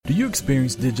Do you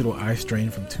experience digital eye strain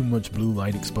from too much blue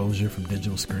light exposure from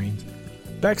digital screens?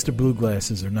 Baxter Blue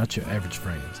glasses are not your average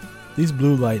frames. These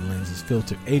blue light lenses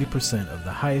filter 80% of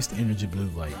the highest energy blue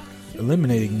light,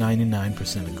 eliminating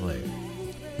 99% of glare.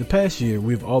 The past year,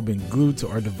 we've all been glued to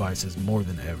our devices more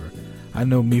than ever. I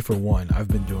know me for one, I've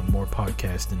been doing more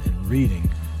podcasting and reading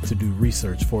to do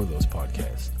research for those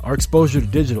podcasts. Our exposure to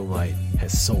digital light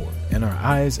has soared, and our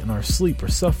eyes and our sleep are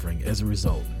suffering as a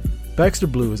result. Baxter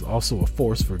Blue is also a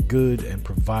force for good and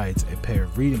provides a pair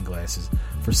of reading glasses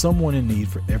for someone in need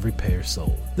for every pair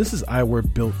sold. This is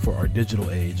eyewear built for our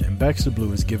digital age, and Baxter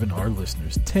Blue has given our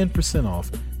listeners 10% off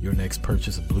your next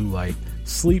purchase of blue light,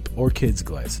 sleep, or kids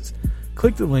glasses.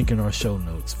 Click the link in our show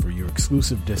notes for your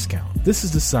exclusive discount. This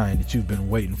is the sign that you've been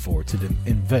waiting for to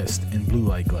invest in blue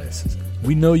light glasses.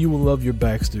 We know you will love your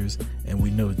Baxters, and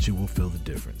we know that you will feel the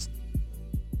difference.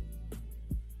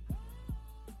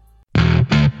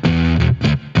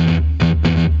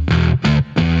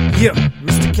 Yeah,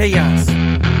 Mr. Chaos,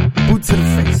 boot to the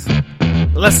face.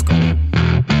 Let's go.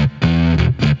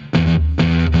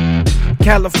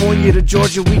 California to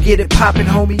Georgia, we get it poppin',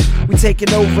 homie. We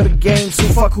taking over the game, so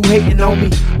fuck who hatin',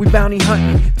 homie. We bounty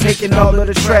hunting, taking all of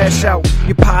the trash out.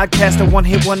 Your podcast a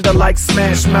one-hit wonder like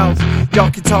Smash Mouth. Y'all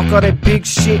can talk all that big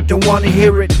shit, don't wanna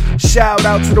hear it. Shout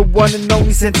out to the one and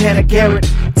only Santana Garrett.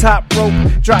 Top rope,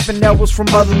 dropping elbows from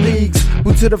other leagues.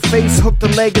 Boot to the face, hook the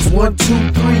leg is 1,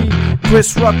 2, 3.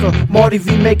 Chris Rucker, Marty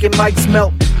V making mics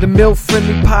melt. The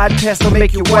meal-friendly podcast will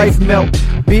make your wife melt.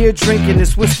 Beer drinking,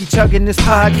 this whiskey chugging, this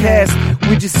podcast.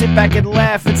 We just sit back and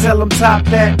laugh and tell them top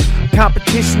that.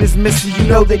 Competition is missing, you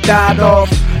know they died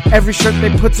off. Every shirt they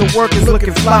put to work is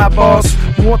looking fly, boss.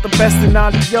 You want the best in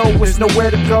audio, there's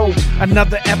nowhere to go.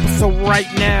 Another episode right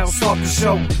now, start the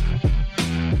show.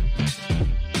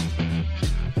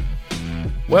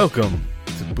 Welcome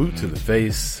to Boot to the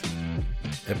Face,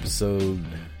 episode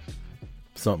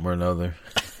something or another.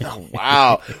 Oh,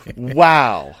 wow.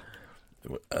 Wow.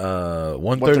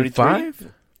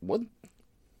 135? What?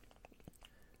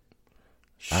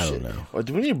 I don't know. Well,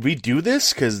 do we need to redo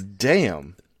this? Because,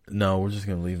 damn. No, we're just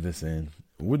going to leave this in.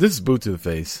 This is Boot to the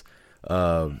Face.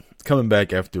 Coming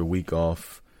back after a week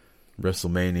off,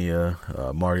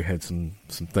 WrestleMania. Marty had some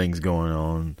things going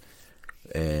on.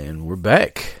 And we're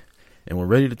back. And we're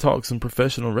ready to talk some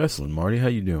professional wrestling. Marty, how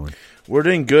you doing? We're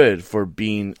doing good for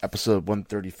being episode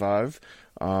 135.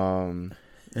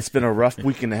 It's been a rough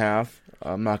week and a half.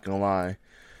 I'm not going to lie.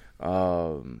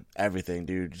 Everything,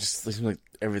 dude. Just seems like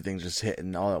everything's just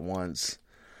hitting all at once.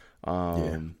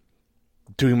 Doing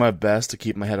my best to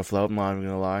keep my head afloat. I'm not even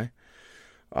going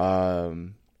to lie.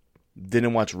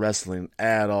 Didn't watch wrestling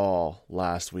at all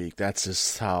last week. That's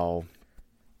just how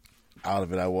out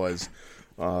of it I was.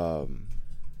 But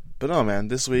no, man,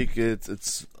 this week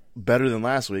it's better than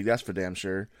last week. That's for damn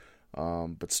sure.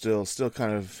 But still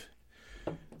kind of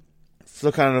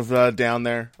down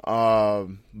there.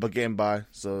 But getting by.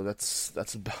 So that's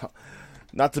about,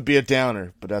 not to be a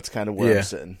downer, but that's kind of where I'm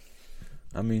sitting.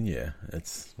 I mean, yeah,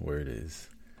 that's where it is.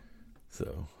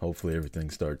 So hopefully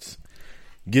everything starts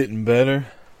getting better.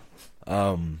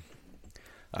 I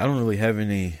don't really have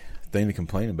anything to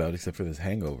complain about except for this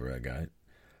hangover I got.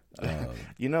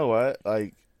 You know what?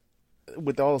 Like,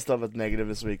 with all the stuff that's negative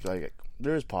this week, like,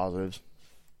 there's positives.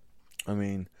 I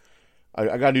mean,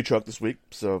 I got a new truck this week,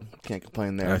 so can't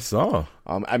complain there. I saw.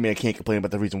 I mean, I can't complain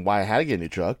about the reason why I had to get a new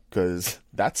truck, because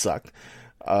that sucked.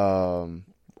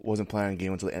 Wasn't planning on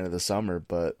getting one until the end of the summer,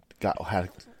 but had to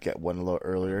get one a little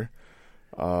earlier.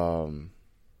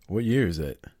 What year is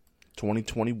it?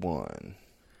 2021.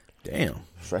 Damn.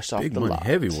 Fresh off big the money, lot.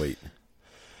 heavyweight.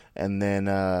 And then,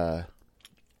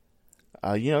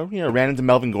 ran into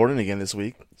Melvin Gordon again this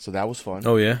week, so that was fun.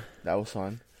 Oh, yeah? That was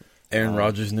fun. Aaron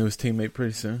Rodgers' newest teammate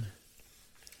pretty soon.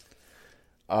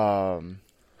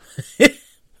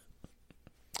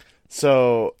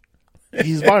 So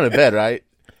he's buying a bed, right?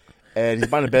 And he's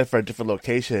buying a bed for a different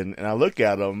location. And I look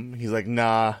at him. He's like,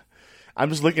 nah. I'm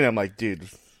just looking at him like, dude,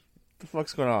 what the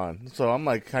fuck's going on? So I'm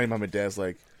like, kind of behind my desk,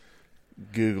 like,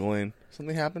 Googling.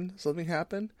 Something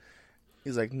happened?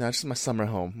 He's like, nah, it's just my summer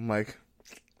home. I'm like,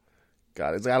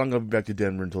 God. He's like, I don't go back to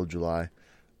Denver until July.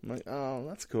 I'm like, oh,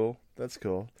 that's cool.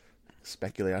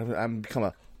 Speculate. I'm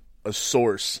become a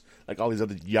source, like all these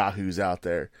other yahoos out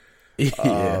there.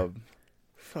 Yeah.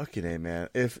 Fucking A, man.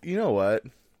 If you know what,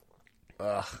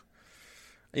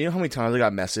 you know how many times I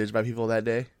got messaged by people that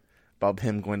day about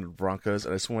him going to the Broncos,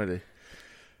 and I just wanted to.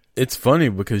 It's funny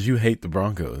because you hate the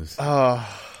Broncos.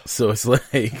 So it's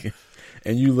like,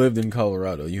 and you lived in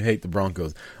Colorado. You hate the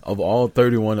Broncos. Of all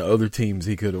 31 other teams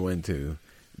he could have went to,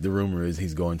 the rumor is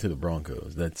he's going to the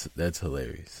Broncos. That's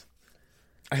hilarious.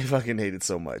 I fucking hate it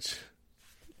so much.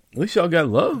 At least y'all got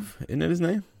Love. Isn't that his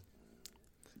name?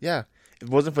 Yeah. If it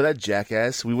wasn't for that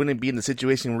jackass, we wouldn't be in the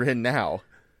situation we're in now.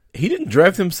 He didn't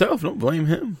draft himself. Don't blame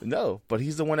him. No, but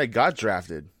he's the one that got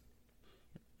drafted.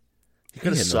 He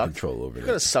could have had no sucked. control over He that.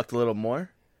 could have sucked a little more.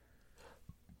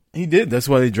 He did. That's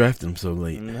why they drafted him so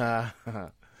late. Nah.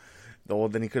 Well,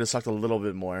 then he could have sucked a little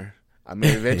bit more. I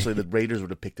mean, eventually the Raiders would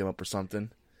have picked him up or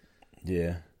something.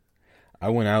 Yeah. I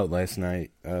went out last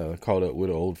night, caught up with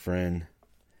an old friend,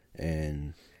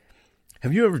 and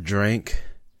have you ever drank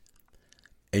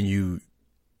and you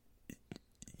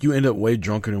end up way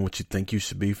drunker than what you think you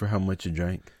should be for how much you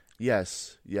drank?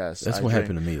 Yes. That's what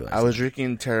happened to me last night. I was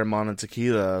drinking Terramana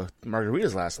tequila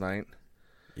margaritas last night.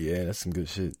 Yeah, that's some good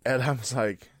shit. And I was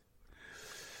like,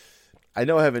 I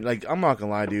know I haven't, like, I'm not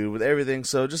gonna lie, dude, with everything.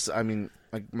 So just, I mean,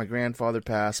 like, my grandfather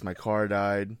passed, my car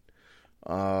died.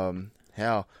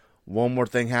 Hell, one more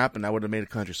thing happened, I would have made a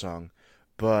country song.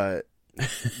 But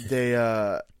they,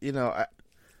 you know,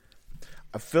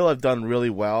 I feel I've done really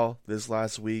well this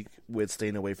last week with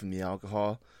staying away from the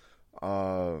alcohol.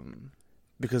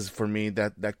 Because for me,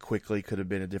 that quickly could have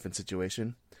been a different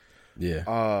situation.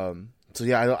 Yeah. So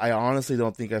yeah, I honestly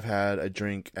don't think I've had a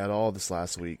drink at all this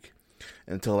last week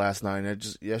until last night.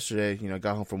 And yesterday, you know,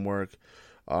 got home from work.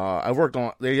 I worked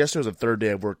on yesterday was the third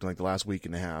day I've worked on, like, the last week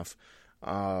and a half.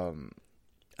 And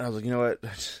I was like, you know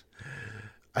what?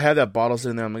 I had that bottle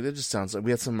sitting there. I'm like, that just sounds like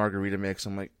we had some margarita mix.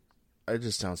 I'm like, it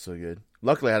just sounds so good.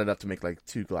 Luckily, I had enough to make like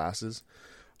 2 glasses.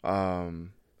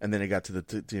 And then it got to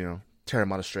the you know,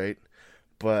 Terramana straight,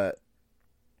 and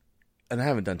I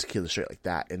haven't done tequila straight like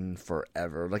that in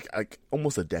forever, like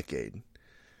almost a decade.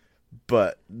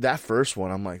 But that first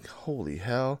one, I'm like, holy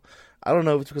hell! I don't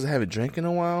know if it's because I haven't drank in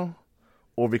a while,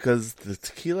 or because the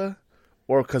tequila,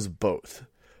 or because both.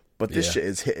 But this shit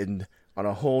is hitting on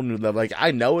a whole new level. Like,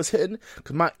 I know it's hitting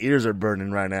because my ears are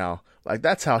burning right now. Like,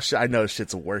 that's how I know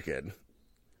shit's working.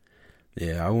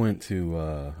 Yeah, I went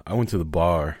to the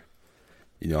bar.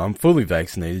 You know, I'm fully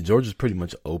vaccinated. Georgia's pretty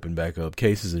much open back up.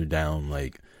 Cases are down.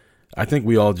 Like, I think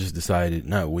we all just decided,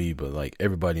 not we, but like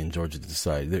everybody in Georgia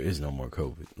decided there is no more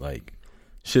COVID. Like,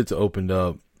 shit's opened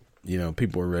up. You know,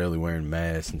 people are rarely wearing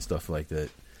masks and stuff like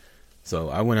that. So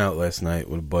I went out last night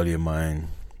with a buddy of mine,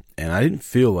 and I didn't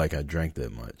feel like I drank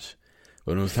that much.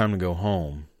 But when it was time to go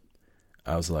home,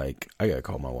 I was like, I gotta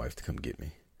call my wife to come get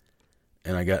me.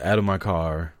 And I got out of my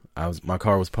car. My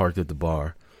car was parked at the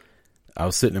bar. I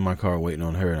was sitting in my car waiting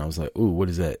on her, and I was like, ooh, what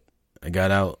is that? I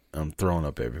got out, I'm throwing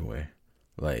up everywhere,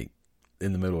 like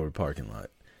in the middle of the parking lot.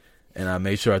 And I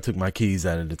made sure I took my keys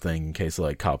out of the thing in case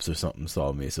like cops or something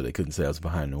saw me, so they couldn't say I was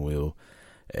behind the wheel.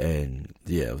 And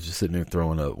yeah, I was just sitting there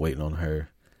throwing up, waiting on her.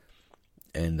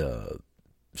 And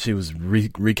she was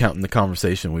recounting the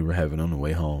conversation we were having on the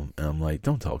way home, and I'm like,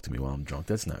 don't talk to me while I'm drunk.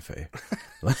 That's not fair.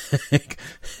 Like,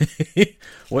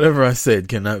 whatever I said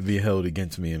cannot be held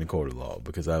against me in a court of law,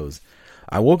 because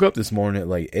I woke up this morning at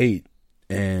like 8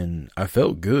 and I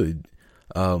felt good.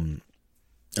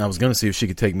 I was gonna see if she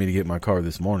could take me to get my car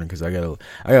this morning, because I got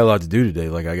a lot to do today.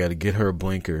 Like, I got to get her a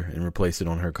blinker and replace it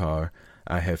on her car.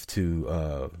 I have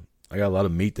to. I got a lot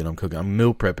of meat that I'm cooking. I'm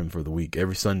meal prepping for the week.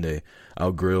 Every Sunday,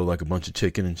 I'll grill like a bunch of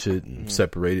chicken and shit and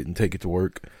separate it and take it to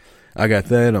work. I got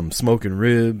that. I'm smoking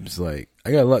ribs. Like,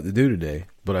 I got a lot to do today,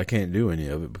 but I can't do any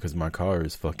of it because my car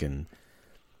is fucking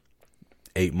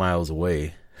 8 miles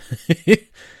away.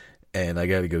 And I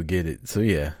got to go get it. So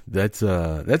yeah, that's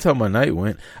how my night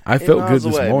went. I felt good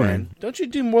this morning. Man. Don't you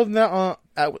do more than that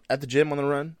at the gym on the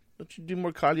run? Don't you do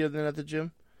more cardio than at the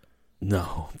gym?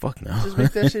 No, fuck no. Just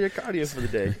make that shit your cardio for the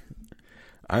day.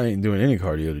 I ain't doing any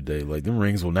cardio today. Like, them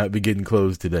rings will not be getting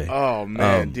closed today. Oh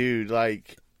man, dude!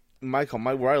 Like,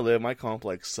 where I live, my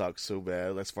complex sucks so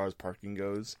bad as far as parking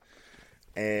goes.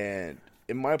 And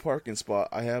in my parking spot,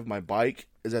 I have my bike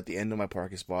is at the end of my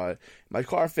parking spot. My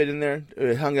car fit in there.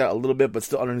 It hung out a little bit, but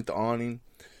still underneath the awning.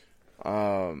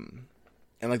 And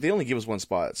like, they only give us one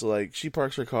spot, so like, she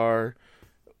parks her car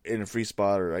in a free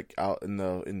spot or like out in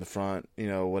the front, you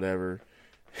know, whatever.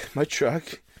 My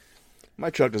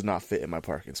truck does not fit in my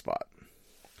parking spot.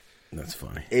 That's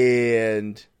funny.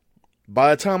 And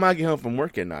by the time I get home from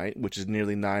work at night, which is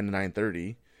nearly 9 to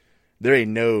 9:30, there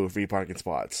ain't no free parking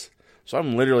spots. So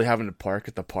I'm literally having to park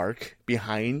at the park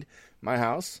behind my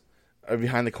house, or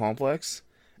behind the complex,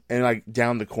 and like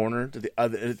down the corner to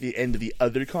at the end of the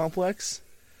other complex.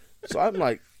 So I'm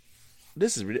like,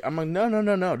 this is ridiculous. I'm like,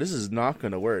 no, this is not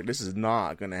going to work. This is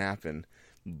not going to happen.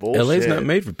 Bullshit. LA's not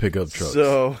made for pickup trucks.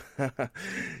 So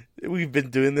we've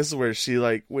been doing this where she,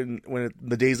 like, when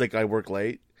the days like I work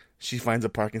late, she finds a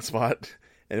parking spot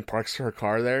and parks her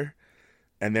car there.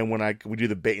 And then when we do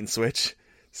the bait and switch,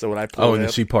 so when I pull and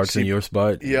then she parks in your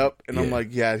spot. Yep. And I'm like,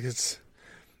 yeah,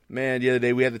 Man, the other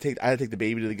day I had to take the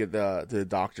baby to get to the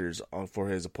doctor's for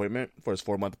his appointment, for his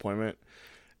 4-month appointment.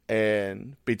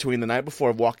 And between the night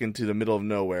before, walking to the middle of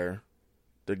nowhere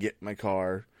to get my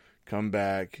car, come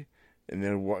back, and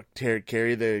then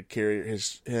carry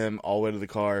him all the way to the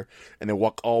car, and then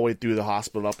walk all the way through the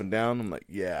hospital up and down. I'm like,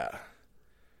 yeah,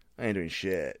 I ain't doing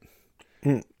shit.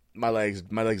 My legs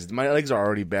are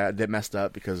already bad. They're messed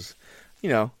up because,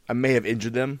 I may have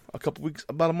injured them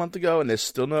about a month ago, and there's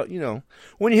still no,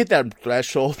 when you hit that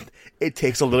threshold, it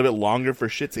takes a little bit longer for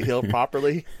shit to heal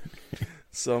properly.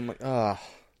 So I'm like,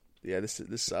 yeah, this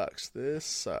sucks. This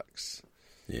sucks.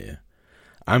 Yeah.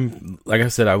 Like I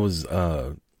said, I was,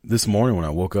 this morning when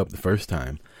I woke up the first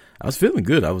time, I was feeling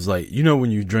good. I was like, when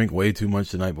you drink way too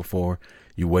much the night before,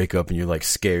 you wake up and you're like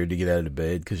scared to get out of the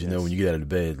bed because when you get out of the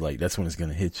bed, like that's when it's going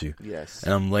to hit you. Yes.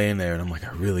 And I'm laying there and I'm like,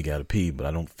 I really got to pee, but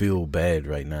I don't feel bad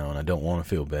right now and I don't want to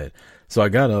feel bad. So I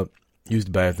got up, used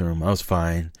the bathroom. I was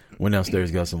fine. Went downstairs,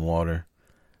 got some water.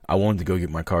 I wanted to go get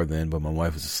my car then, but my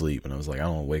wife was asleep and I was like, I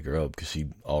don't want to wake her up because she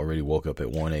already woke up at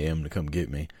 1 a.m. to come get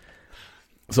me.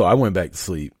 So I went back to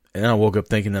sleep and I woke up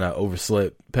thinking that I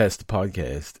overslept past the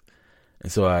podcast.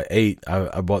 And so I ate.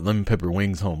 I bought lemon pepper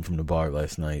wings home from the bar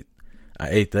last night. I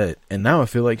ate that, and now I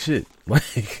feel like shit.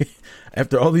 Like,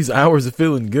 after all these hours of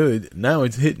feeling good, now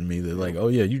it's hitting me that, like, oh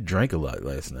yeah, you drank a lot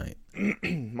last night.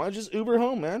 Might just Uber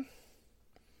home, man.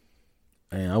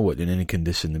 And I wasn't in any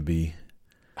condition to be.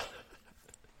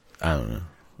 I don't know.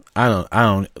 I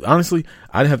don't. Honestly,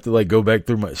 I'd have to, like, go back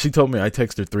through she told me I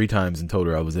texted her 3 times and told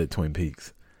her I was at Twin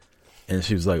Peaks. And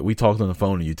she was like, we talked on the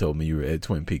phone and you told me you were at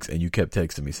Twin Peaks, and you kept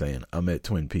texting me saying, I'm at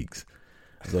Twin Peaks.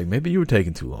 I was like, maybe you were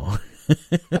taking too long.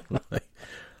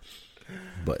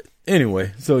 But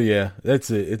anyway, so yeah,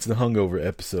 that's it. It's the hungover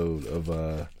episode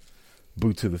of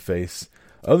Boot to the Face.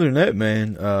 Other than that,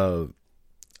 man,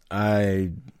 I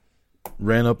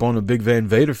ran up on a big Van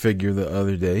Vader figure the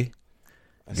other day.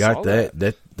 Got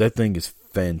that. That thing is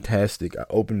fantastic. I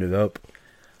opened it up.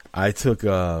 I took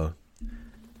the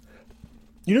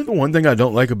one thing I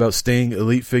don't like about Sting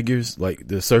Elite figures, like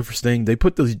the Surfer Sting, they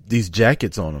put these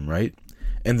jackets on them, right?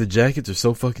 And the jackets are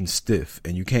so fucking stiff,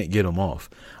 and you can't get them off.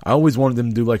 I always wanted them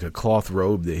to do like a cloth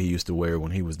robe that he used to wear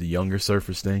when he was the younger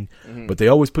Surfer Sting. Mm-hmm. But they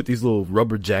always put these little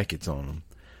rubber jackets on them.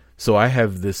 So I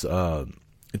have this,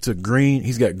 it's a green,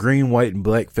 he's got green, white, and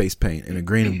black face paint, and a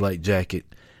green and black jacket,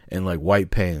 and like white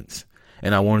pants.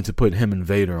 And I wanted to put him and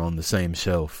Vader on the same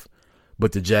shelf.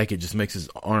 But the jacket just makes his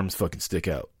arms fucking stick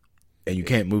out. And you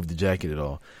can't move the jacket at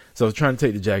all. So I was trying to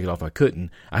take the jacket off. I couldn't.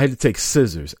 I had to take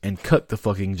scissors and cut the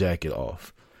fucking jacket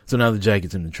off. So now the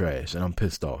jacket's in the trash, and I'm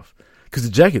pissed off. Because the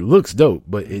jacket looks dope,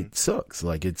 but it sucks.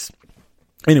 Like, it's...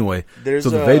 Anyway, so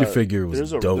the Vader figure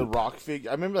was dope. The Rock figure.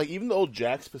 I remember, like, even the old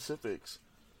Jack Specifics.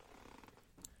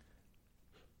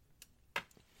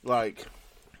 Like,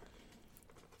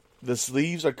 the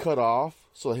sleeves are cut off,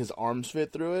 so his arms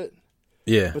fit through it.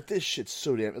 Yeah. But this shit's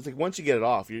so damn... It's like, once you get it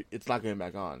off, it's not going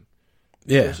back on.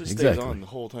 Yeah, it just stays on the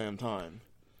whole damn time.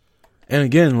 And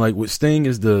again, like with Sting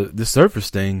is the Surfer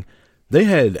Sting, they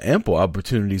had ample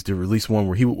opportunities to release one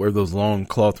where he would wear those long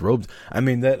cloth robes. I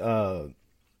mean, that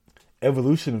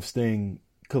Evolution of Sting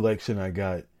collection I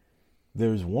got,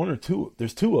 there's 1 or 2,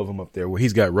 there's 2 of them up there where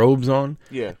he's got robes on.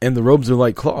 Yeah. And the robes are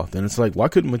like cloth. And it's like, why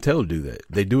couldn't Mattel do that?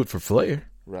 They do it for Flair.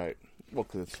 Right. Well,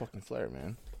 because it's fucking Flair,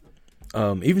 man.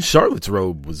 Even Charlotte's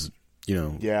robe was,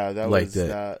 yeah, that like was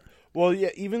that. Well, yeah,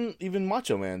 even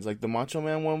Macho Man's, like the Macho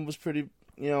Man one was pretty,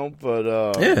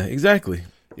 but yeah, exactly.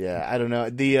 Yeah, I don't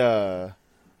know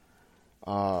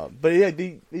but yeah,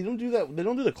 they don't do that. They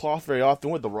don't do the cloth very often.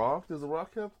 With The Rock, does The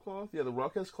Rock have cloth? Yeah, The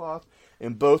Rock has cloth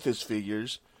in both his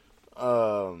figures.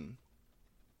 But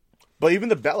even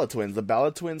the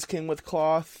Bella Twins came with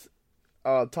cloth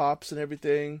tops and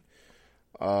everything.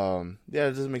 Yeah,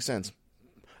 it doesn't make sense.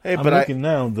 Hey, I'm looking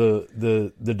now.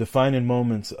 The defining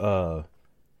moments.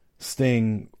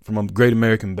 Sting from a Great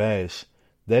American Bash,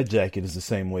 that jacket is the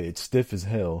same way. It's stiff as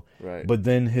hell. Right. But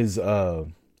then his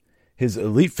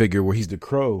Elite figure where he's the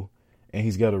Crow and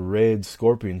he's got a red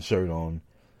Scorpion shirt on,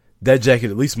 that jacket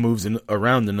at least moves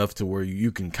around enough to where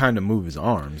you can kind of move his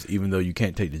arms, even though you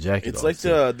can't take the jacket off. It's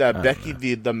like that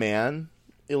Becky the Man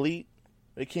Elite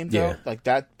that came out. Like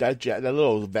that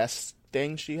little vest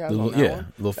thing she has on that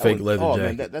one. Little fake leather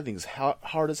jacket. Man, that thing's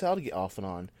hard as hell to get off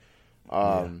and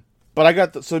on. But I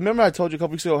got so remember I told you a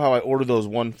couple weeks ago how I ordered those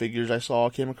 1 figures I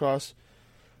came across?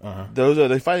 Uh-huh.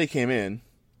 They finally came in.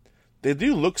 They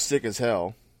do look sick as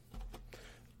hell.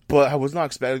 But I was not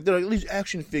expecting. They're at least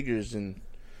action figures, and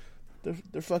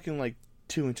they're fucking like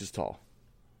 2 inches tall.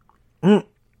 Mm.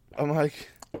 I'm like,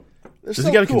 does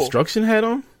he got a construction hat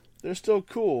on? They're still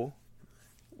cool.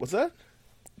 What's that?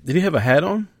 Did he have a hat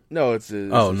on? No, it's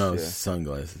his, Oh no, it's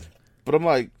sunglasses. But I'm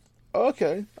like,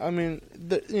 okay. I mean,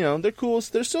 they're cool.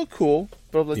 They're still cool,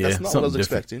 but I'm like, that's not what I was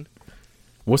expecting.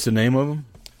 What's the name of them?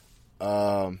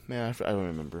 Man, I don't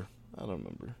remember.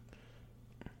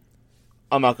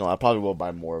 I'm not gonna lie. I probably will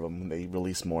buy more of them when they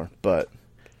release more. But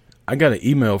I got an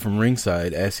email from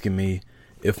Ringside asking me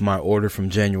if my order from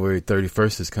January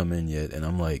 31st has come in yet, and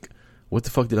I'm like, what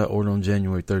the fuck did I order on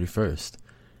January 31st?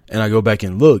 And I go back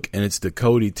and look, and it's the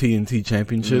Cody TNT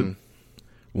Championship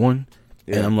one.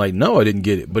 Yeah. And I'm like, no, I didn't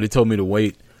get it. But it told me to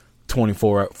wait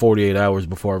 48 hours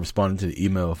before I responded to the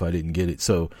email if I didn't get it.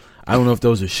 So I don't know if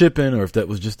those are shipping or if that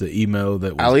was just the email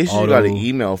that was at least auto. You got an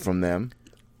email from them.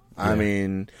 Yeah. I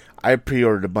mean, I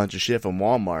pre-ordered a bunch of shit from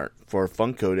Walmart for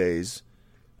Funko Days.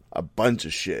 A bunch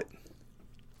of shit.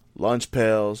 Lunch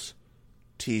pails,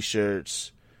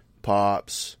 T-shirts,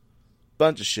 pops,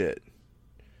 bunch of shit.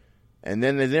 And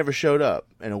then they never showed up.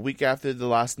 And a week after the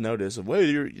last notice of, wait,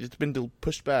 it's been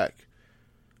pushed back.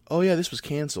 Oh yeah, this was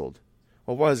canceled.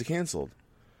 Well, why is it canceled?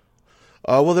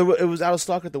 Well, it was out of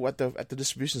stock at the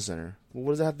distribution center. Well,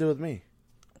 what does that have to do with me?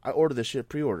 I ordered this shit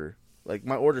pre-order. Like,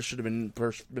 my order should have been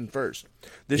first.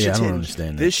 I don't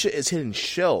understand that. This shit is hitting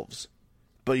shelves,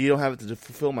 but you don't have it to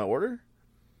fulfill my order?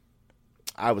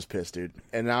 I was pissed, dude.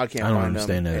 And now I can't find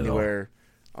them anywhere.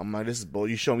 I'm like, this is bull.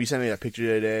 You sent me that picture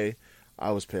the other day.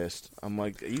 I was pissed. I'm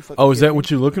like, are you fucking is that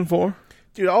what you're looking for?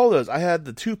 Dude, all those. I had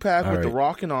the 2-pack with The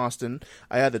Rock and Austin.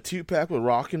 I had the 2-pack with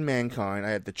Rock and Mankind. I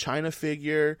had the China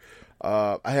figure.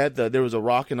 There was a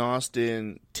Rock and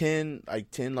Austin 10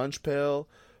 lunch pail.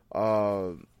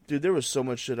 Dude, there was so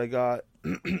much shit I got,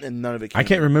 and none of it came. I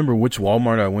can't remember which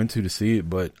Walmart I went to see it,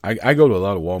 but I go to a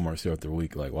lot of Walmarts throughout the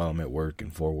week, like while I'm at work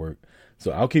and for work.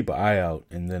 So I'll keep an eye out,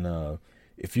 and then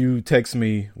if you text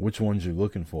me which ones you're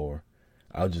looking for,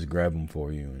 I'll just grab them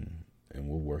for you, and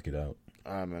we'll work it out.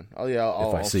 All right, man.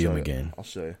 If I see them again, I'll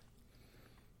show you.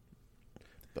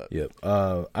 But. Yep.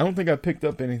 I don't think I picked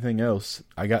up anything else.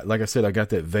 I got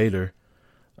that Vader.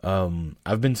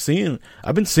 I've been seeing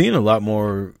a lot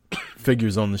more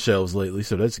figures on the shelves lately,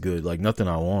 so that's good. Like, nothing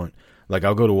I want. Like,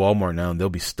 I'll go to Walmart now and they'll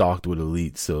be stocked with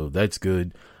Elite, so that's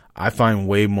good. I find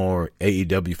way more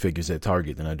AEW figures at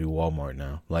Target than I do Walmart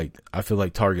now. Like, I feel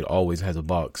like Target always has a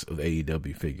box of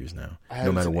AEW figures now,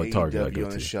 no matter what Target I go to.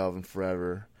 On the shelf in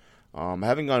forever. I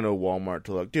haven't gone to a Walmart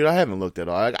to look. Dude, I haven't looked at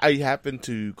all. I happened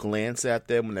to glance at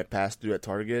them when they passed through at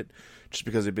Target, just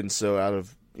because they've been so out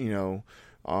of,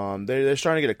 they're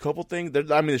starting to get a couple things.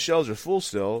 The shelves are full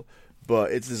still,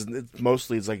 but it's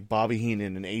mostly like Bobby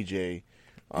Heenan and AJ,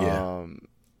 and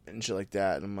shit like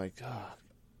that. And I'm like,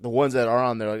 the ones that are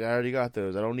on there, like, I already got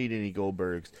those. I don't need any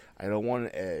Goldbergs. I don't want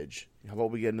an Edge. How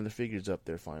about we get another figures up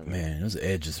there finally? Man, those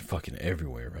Edges are fucking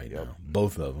everywhere right now.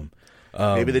 Both of them.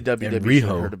 Maybe the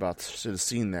WWE should have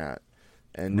seen that.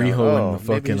 And Riho and the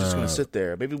fucking. Maybe he's just gonna sit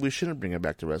there. Maybe we shouldn't bring it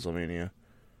back to WrestleMania.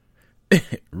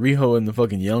 Riho and the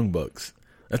fucking Young Bucks.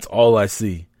 That's all I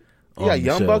see.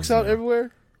 Young Bucks out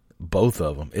everywhere. Both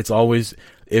of them. It's always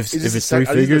if it's three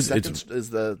figures.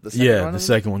 The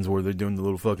second one's where they're doing the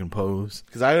little fucking pose.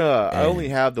 Because I only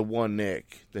have the one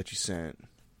Nick that you sent.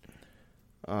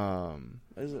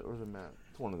 Is it or is it Matt?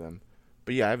 It's one of them.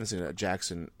 But yeah, I haven't seen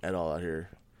Jackson at all out here.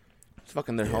 It's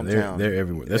fucking their hometown. They're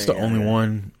everywhere. That's the only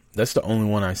one. That's the only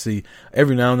one I see.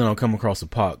 Every now and then I'll come across a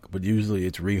Pac, but usually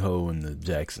it's Riho and the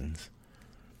Jacksons.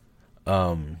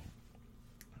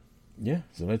 Yeah,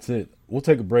 so that's it. We'll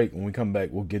take a break. When we come back,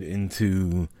 we'll get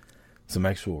into some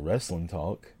actual wrestling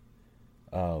talk.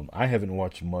 I haven't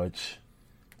watched much.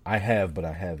 I have, but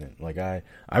I haven't. Like, I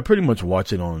pretty much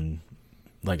watch it on,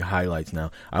 like, highlights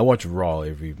now. I watch Raw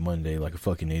every Monday like a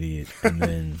fucking idiot. And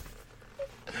then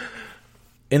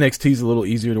NXT's a little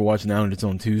easier to watch now, and it's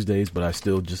on Tuesdays, but I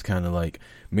still just kind of, like,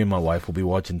 me and my wife will be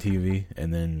watching TV,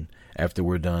 and then after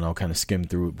we're done, I'll kind of skim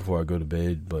through it before I go to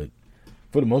bed. But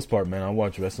for the most part, man, I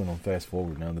watch wrestling on fast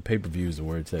forward now. The pay-per-views are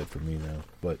where it's at for me now.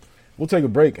 But we'll take a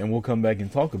break, and we'll come back and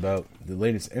talk about the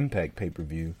latest Impact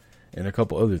pay-per-view and a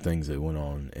couple other things that went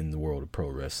on in the world of pro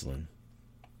wrestling.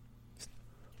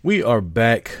 We are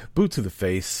back. Boot to the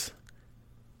face.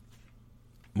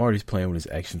 Marty's playing with his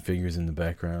action figures in the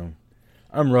background.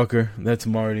 I'm Rucker. That's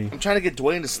Marty. I'm trying to get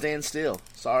Dwayne to stand still.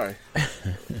 Sorry.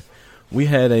 We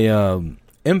had a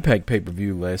Impact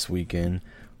pay-per-view last weekend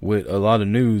with a lot of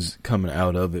news coming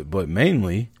out of it, but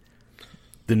mainly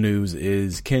the news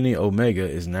is Kenny Omega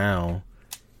is now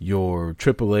your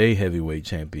AAA heavyweight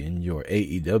champion, your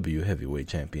AEW heavyweight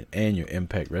champion, and your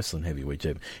Impact Wrestling heavyweight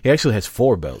champion. He actually has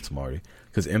 4 belts, Marty,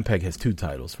 because Impact has 2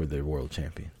 titles for their world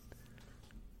champion.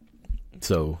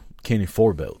 So, Kenny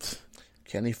 4 belts.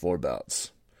 Kenny 4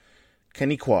 belts.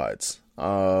 Kenny quads.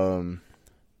 I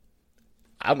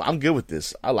I'm good with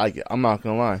this. I like it. I'm not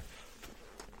gonna lie.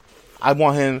 I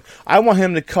want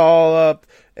him to call up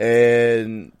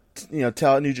and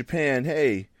tell New Japan,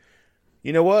 hey,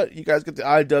 you know what? You guys got the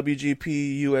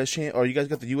IWGP US or you guys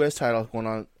got the US title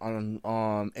going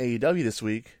on AEW this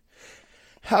week.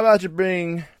 How about you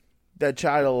bring that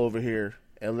title over here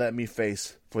and let me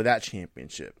face for that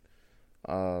championship?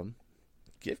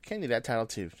 Give Kenny that title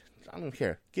too. I don't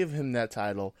care. Give him that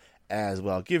title as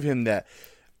well. Give him that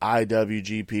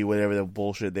IWGP, whatever the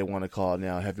bullshit they want to call it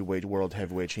now, World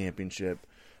Heavyweight Championship.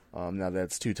 Now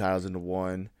that's 2 titles into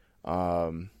one.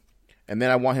 And then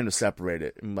I want him to separate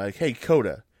it. I'm like, hey,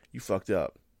 Kota, you fucked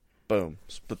up. Boom.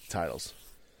 Split the titles.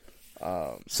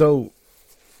 So,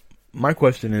 my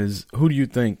question is, who do you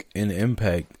think in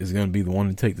Impact is going to be the one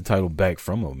to take the title back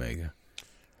from Omega?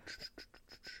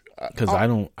 Because I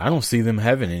don't see them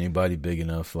having anybody big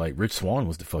enough. Like, Rich Swann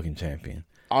was the fucking champion.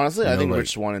 Honestly, I think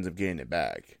Rich Swann ends up getting it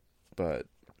back. But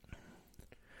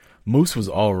Moose was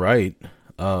all right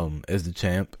as the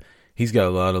champ. He's got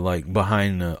a lot of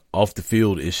behind the off the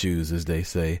field issues, as they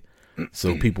say.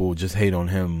 So people just hate on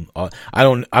him. I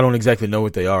don't exactly know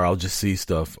what they are. I'll just see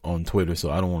stuff on Twitter, so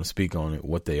I don't want to speak on it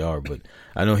what they are. But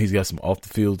I know he's got some off the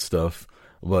field stuff.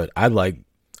 But I like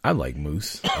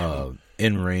Moose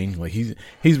in ring. Like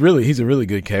he's a really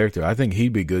good character. I think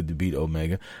he'd be good to beat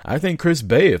Omega. I think Chris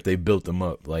Bay, if they built him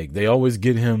up, they always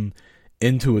get him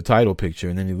into a title picture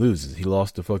and then he loses. He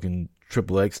lost the fucking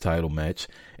Triple X title match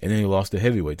and then he lost the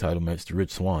heavyweight title match to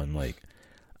Rich Swann.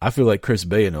 I feel like Chris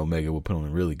Bay and Omega will put on a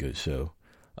really good show.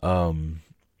 Other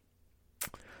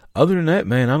than that,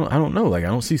 man, I don't know. I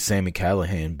don't see Sami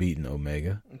Callihan beating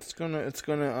Omega. It's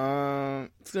gonna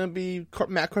be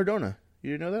Matt Cardona.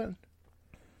 You didn't know that?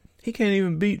 He can't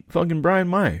even beat fucking Brian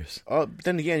Myers. Oh, but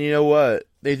then again, you know what?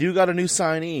 They do got a new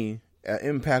signee at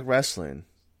Impact Wrestling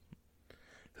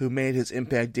who made his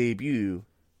Impact debut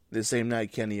the same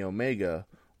night Kenny Omega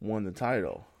won the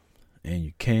title. And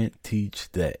you can't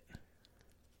teach that.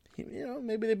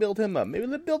 Maybe they built him up. Maybe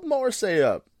they built Morrissey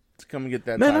up to come and get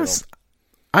that title.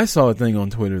 I saw a thing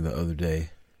on Twitter the other day,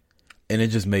 and it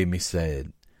just made me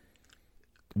sad.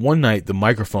 One night, the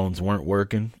microphones weren't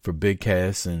working for Big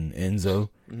Cass and Enzo,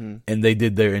 and they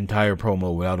did their entire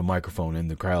promo without a microphone, and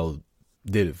the crowd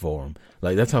did it for them.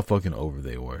 That's how fucking over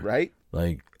they were. Right?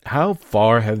 How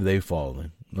far have they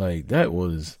fallen? That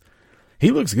was... He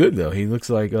looks good though. He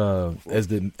looks like, as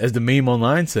the meme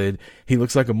online said, he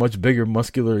looks like a much bigger,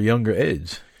 muscular, younger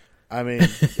Edge. I mean,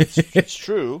 it's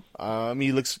true.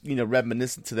 He looks,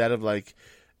 reminiscent to that of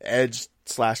Edge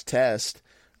 / Test.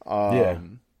 Yeah.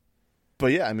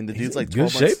 But yeah, I mean, the dude's 12 good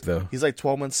months. Shape though. He's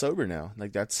 12 months sober now.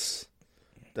 That's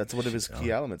one of his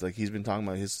key elements. He's been talking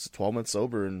about his 12 months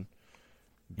sober and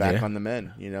back on the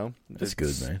men. That's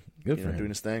good, man. Good for him. Doing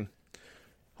his thing.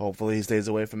 Hopefully he stays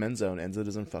away from Enzo and Enzo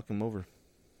doesn't fuck him over.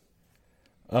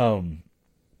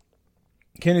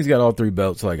 Kenny's got all 3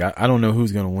 belts. I don't know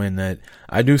who's going to win that.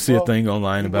 I do see a thing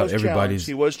online about everybody's...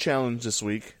 He was challenged this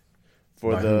week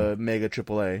for the Mega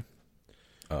AAA.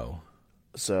 Oh.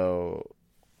 So,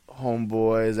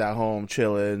 homeboys at home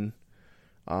chilling,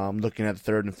 looking at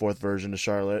the 3rd and 4th version of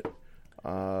Charlotte.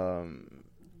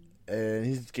 And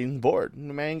he's getting bored.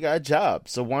 The man got a job,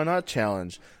 so why not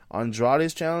challenge?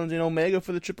 Andrade's challenging Omega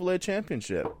for the AAA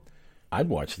championship. I'd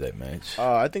watch that match.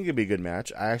 I think it'd be a good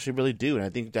match. I actually really do, and I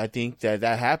think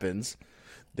that happens.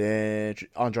 Then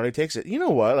Andrade takes it. You know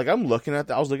what? I was looking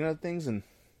at things, and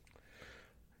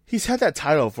he's had that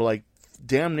title for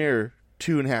damn near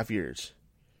 2.5 years,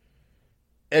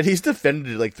 and he's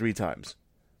defended it 3 times.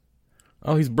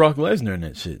 Oh, he's Brock Lesnar in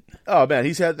that shit. Oh man,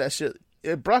 he's had that shit.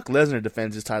 Brock Lesnar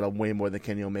defends his title way more than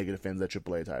Kenny Omega defends that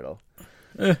AAA title.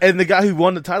 And the guy who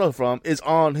won the title from is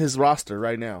on his roster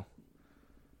right now.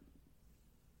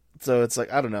 So it's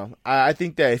I don't know. I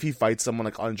think that if he fights someone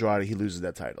like Andrade, he loses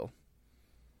that title.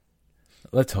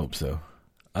 Let's hope so.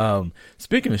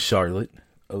 Speaking of Charlotte,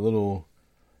 a little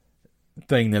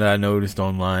thing that I noticed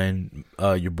online,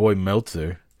 your boy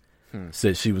Meltzer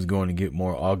said she was going to get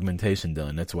more augmentation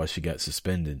done. That's why she got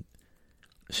suspended.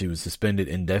 She was suspended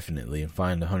indefinitely and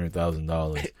fined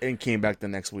 $100,000. And came back the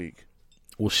next week.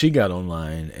 Well, she got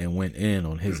online and went in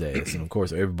on his ass, and of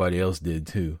course everybody else did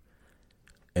too.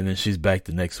 And then she's back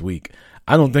the next week.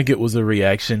 I don't think it was a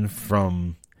reaction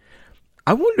from...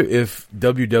 I wonder if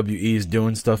WWE is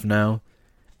doing stuff now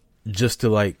just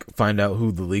to find out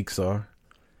who the leaks are.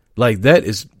 That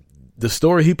is... The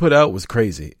story he put out was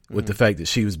crazy with the fact that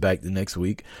she was back the next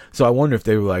week. So I wonder if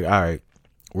they were all right,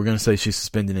 we're going to say she's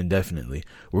suspended indefinitely.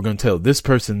 We're going to tell this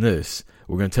person this.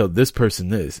 We're going to tell this person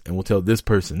this. And we'll tell this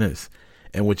person this.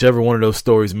 And whichever one of those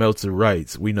stories Meltzer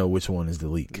writes, we know which one is the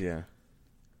leak. Yeah.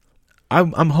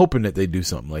 I'm hoping that they do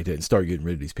something like that and start getting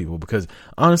rid of these people, because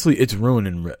honestly, it's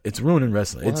ruining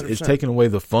wrestling. It's 100%. taking away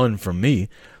the fun from me,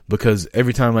 because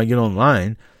every time I get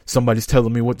online, somebody's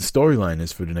telling me what the storyline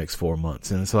is for the next 4 months,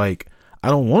 and it's like, I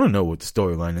don't want to know what the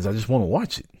storyline is. I just want to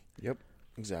watch it. Yep,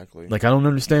 exactly. Like, I don't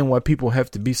understand why people have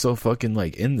to be so fucking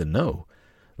like in the know.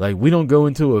 Like, we don't go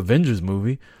into an Avengers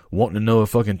movie wanting to know if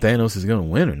fucking Thanos is gonna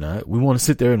win or not. We want to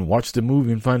sit there and watch the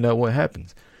movie and find out what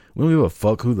happens. We don't give a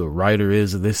fuck who the writer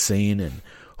is of this scene and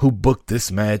who booked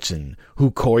this match and who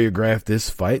choreographed this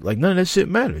fight. Like, none of that shit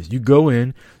matters. You go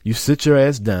in, you sit your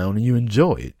ass down, and you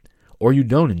enjoy it. Or you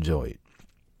don't enjoy it.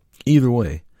 Either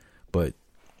way. But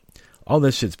all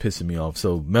that shit's pissing me off.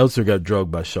 So Meltzer got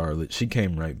drugged by Charlotte. She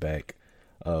came right back.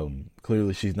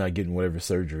 Clearly she's not getting whatever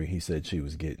surgery he said she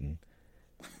was getting.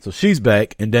 So she's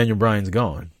back, and Daniel Bryan's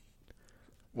gone.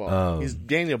 Well,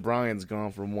 Daniel Bryan's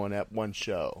gone from one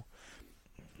show.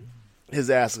 His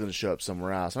ass is going to show up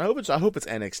somewhere else. And I hope it's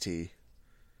NXT.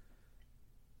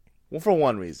 Well, for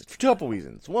one reason. For a couple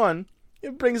reasons. One,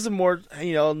 it brings some more,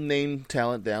 name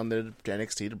talent down there to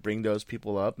NXT to bring those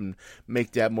people up and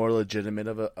make that more legitimate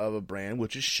of a brand,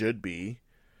 which it should be.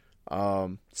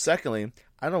 Secondly,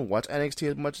 I don't watch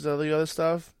NXT as much as all the other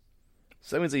stuff.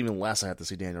 So that means even less I have to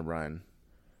see Daniel Bryan.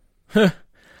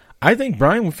 I think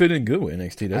Bryan would fit in good with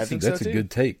NXT. That's a good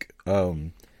take.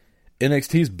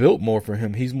 NXT's built more for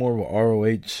him. He's more of a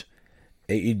ROH,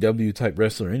 AEW type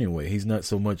wrestler anyway. He's not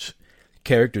so much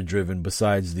character driven.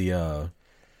 Besides the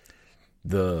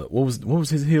what was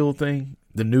his heel thing?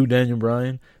 The new Daniel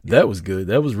Bryan. That was good.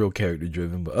 That was real character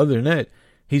driven. But other than that,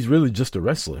 he's really just a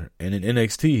wrestler. And in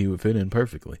NXT, he would fit in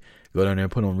perfectly. Go down there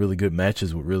and put on really good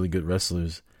matches with really good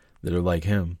wrestlers that are like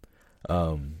him.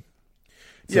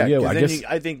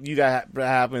 I think you got what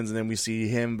happens, and then we see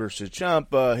him versus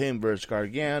Ciampa, him versus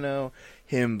Gargano,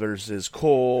 him versus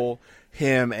Cole,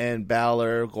 him and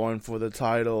Balor going for the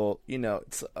title.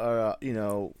 It's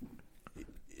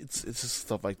just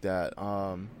stuff like that.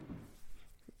 I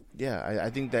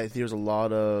think that there's a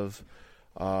lot of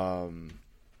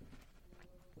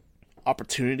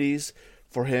opportunities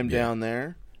for him down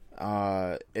there.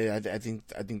 I think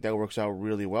that works out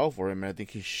really well for him, and I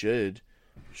think he should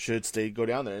go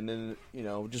down there, and then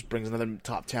just brings another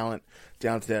top talent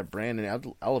down to that brand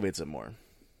and elevates it more.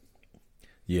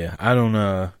 Yeah, I don't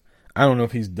know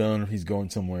if he's done or if he's going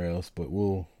somewhere else, but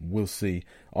we'll see.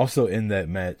 Also in that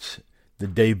match, the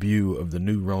debut of the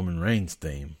new Roman Reigns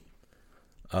theme.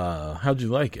 How'd you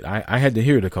like it? I had to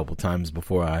hear it a couple times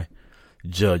before I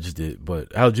judged it,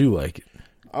 but how'd you like it?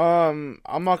 I'm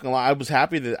not gonna lie. I was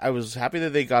happy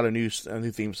that they got a new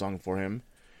theme song for him.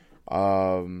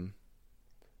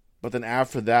 But then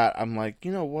after that, I'm like,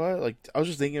 you know what? Like, I was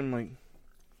just thinking, like,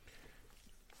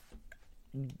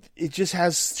 it just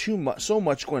has so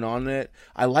much going on in it.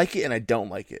 I like it and I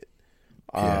don't like it.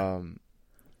 Yeah.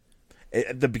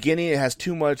 At the beginning, it has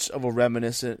too much of a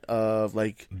reminiscent of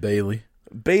like Bailey,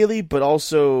 but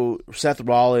also Seth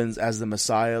Rollins as the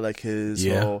Messiah, like his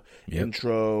whole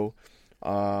intro.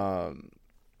 But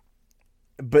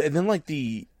and then like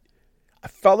I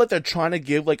felt like they're trying to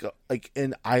give like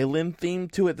an island theme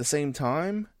to it at the same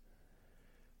time,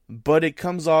 but it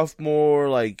comes off more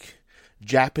like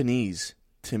Japanese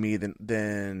to me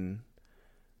than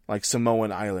like Samoa. You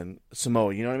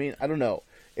know what I mean? I don't know.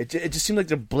 It just seems like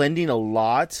they're blending a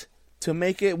lot to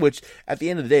make it, which at the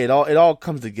end of the day, it all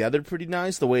comes together pretty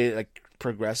nice the way it like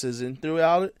progresses in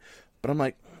throughout it. But I'm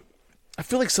like, I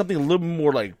feel like something a little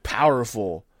more like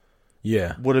powerful,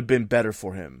 would have been better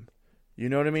for him. You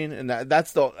know what I mean? And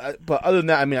that's the. But other than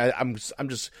that, I mean,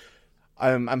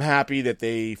 I'm happy that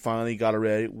they finally got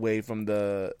away from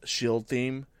the Shield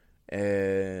theme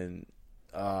and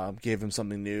gave him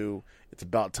something new. It's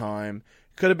about time.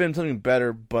 Could have been something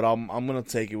better, but I'm gonna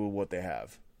take it with what they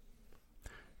have.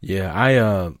 Yeah, I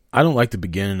don't like the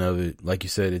beginning of it. Like you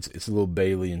said, it's a little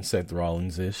Bailey and Seth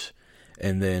Rollins ish.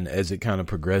 And then as it kind of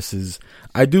progresses,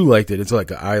 I do like that it's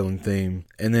like an island theme.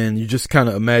 And then you just kind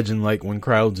of imagine like when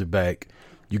crowds are back,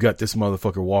 you got this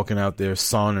motherfucker walking out there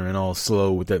sauntering all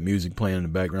slow with that music playing in the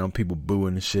background, people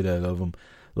booing the shit out of him.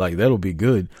 Like, that'll be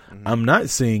good. Mm-hmm. I'm not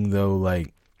seeing, though,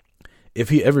 like, if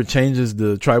he ever changes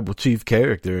the tribal chief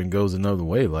character and goes another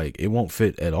way, like, it won't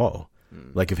fit at all.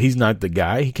 Like, if he's not the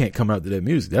guy, he can't come out to that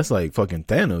music. That's like fucking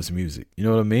Thanos music. You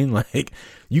know what I mean? Like,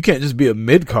 you can't just be a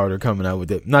mid-carder coming out with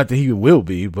that. Not that he will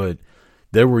be, but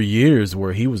there were years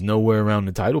where he was nowhere around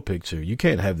the title picture. You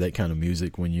can't have that kind of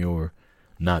music when you're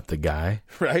not the guy.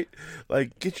 Right?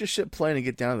 Like, get your shit playing and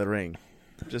get down to the ring.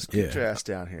 Just get your ass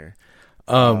down here.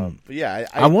 But yeah,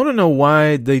 I want to know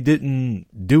why they didn't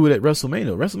do it at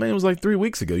WrestleMania. WrestleMania was like 3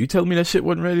 weeks ago. You telling me that shit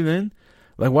wasn't ready then?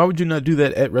 Like, why would you not do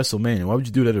that at WrestleMania? Why would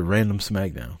you do that at random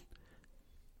SmackDown?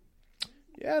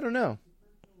 Yeah, I don't know.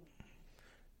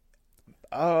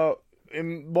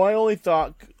 And my only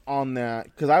thought on that,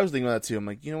 because I was thinking about that too. I'm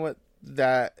like, you know what?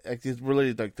 That like, it's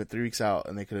really like the 3 weeks out,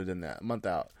 and they could have done that a month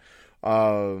out.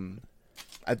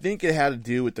 I think it had to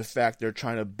do with the fact they're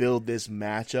trying to build this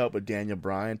matchup with Daniel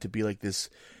Bryan to be like this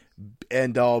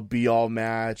end-all, be-all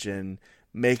match and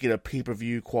make it a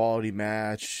pay-per-view quality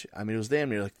match. I mean, it was damn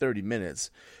near like 30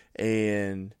 minutes.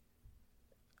 And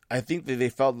I think that they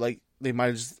felt like they might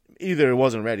have just, either it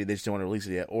wasn't ready, they just didn't want to release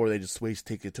it yet, or they just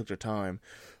took their time.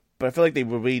 But I feel like they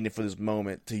were waiting for this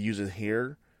moment to use it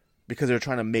here because they're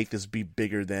trying to make this be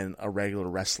bigger than a regular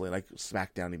wrestling, like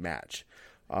SmackDown match.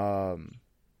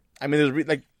 I mean, there's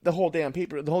like the whole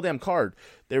damn card.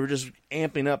 They were just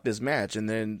amping up this match, and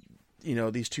then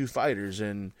these two fighters,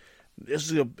 and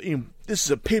this is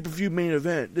a pay-per-view main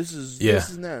event. This is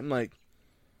this and that. I'm like,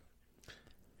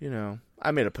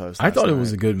 I made a post. I thought it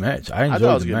was a good match. I enjoyed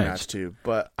thought it was the a good match too.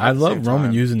 But I love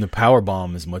Roman using the power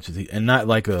bomb as much as and not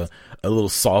like a little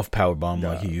soft power bomb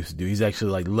like he used to do. He's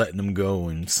actually like letting them go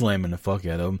and slamming the fuck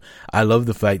out of him. I love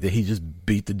the fact that he just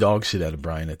beat the dog shit out of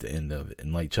Bryan at the end of it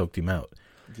and like choked him out.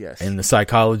 Yes. And the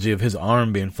psychology of his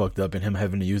arm being fucked up and him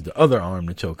having to use the other arm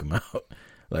to choke him out.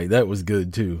 Like, that was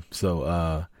good, too.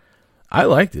 So, I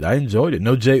liked it. I enjoyed it.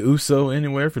 No Jey Uso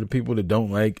anywhere for the people that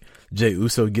don't like Jey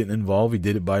Uso getting involved. He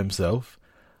did it by himself.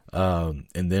 And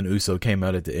then Uso came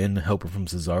out at the end, helper from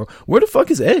Cesaro. Where the fuck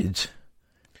is Edge?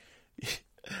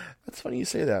 That's funny you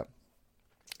say that.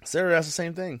 Sarah asked the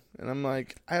same thing. And I'm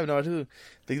like, I have no idea.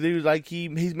 The dude, like,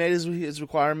 he's made his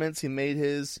requirements. He made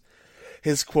his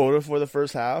quota for the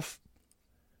first half.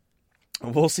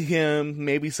 We'll see him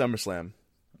maybe SummerSlam.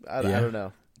 I don't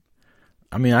know.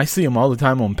 I mean, I see him all the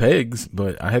time on pegs,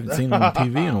 but I haven't seen him on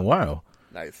TV in a while.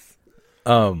 Nice.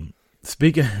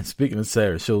 Speaking of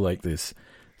Sarah, she'll like this.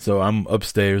 So I'm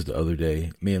upstairs the other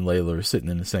day. Me and Layla are sitting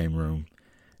in the same room,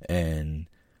 and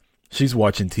she's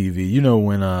watching TV. You know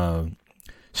when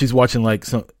she's watching like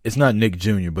it's not Nick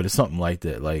Jr., but it's something like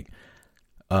that, like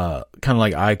kind of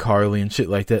like iCarly and shit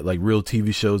like that, like real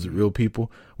TV shows with real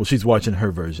people. Well, she's watching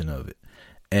her version of it.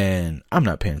 And I'm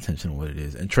not paying attention to what it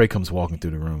is. And Trey comes walking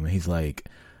through the room, and he's like,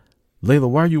 Layla,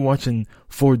 why are you watching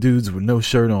 4 dudes with no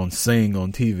shirt on sing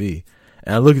on TV?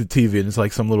 And I look at the TV, and it's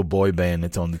like some little boy band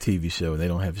that's on the TV show, and they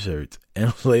don't have shirts. And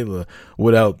Layla,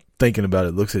 without thinking about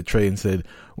it, looks at Trey and said,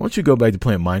 why don't you go back to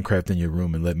playing Minecraft in your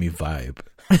room and let me vibe?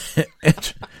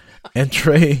 and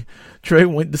Trey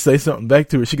went to say something back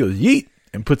to her. She goes, yeet,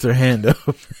 and puts her hand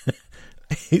up.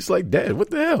 He's like, Dad, what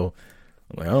the hell?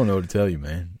 I'm like, I don't know what to tell you,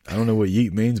 man. I don't know what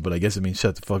yeet means, but I guess it means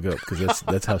shut the fuck up, because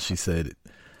that's how she said it.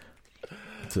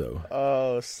 So.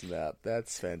 Oh, snap.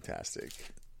 That's fantastic.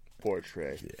 Poor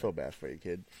Trey. Yeah. Feel bad for you,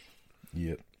 kid.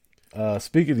 Yep.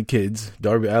 Speaking of kids,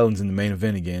 Darby Allin's in the main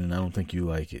event again, and I don't think you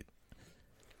like it.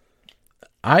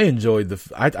 I enjoyed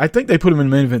I think they put him in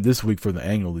the main event this week for the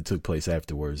angle that took place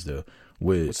afterwards, though,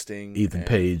 with Sting, Ethan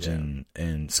Page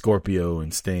and Scorpio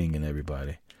and Sting and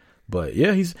everybody. But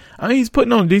yeah, he's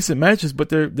putting on decent matches, but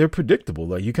they're predictable.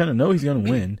 Like, you kind of know he's going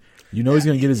to win. You know he's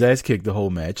going to get his ass kicked the whole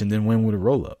match and then win with a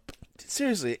roll up.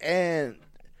 Seriously, and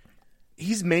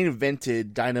he's main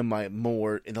evented Dynamite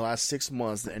more in the last 6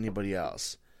 months than anybody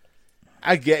else.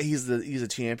 I get he's a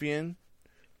champion,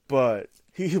 but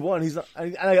he won.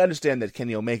 I understand that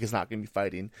Kenny Omega's not going to be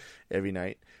fighting every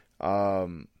night.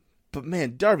 But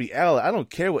man, Darby Allin, I don't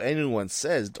care what anyone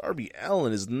says. Darby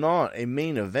Allin is not a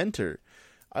main eventer.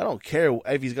 I don't care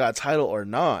if he's got a title or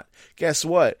not. Guess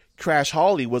what? Crash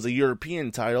Holly was a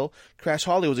European title. Crash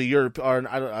Holly was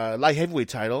a light heavyweight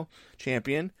title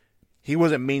champion. He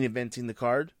wasn't main eventing the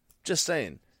card. Just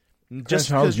saying. Just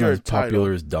because you're as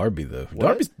popular as Darby, though.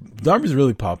 Darby's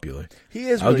really popular. He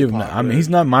is really popular. I mean, he's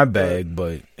not my bag,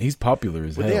 but he's popular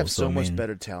as hell. They have so much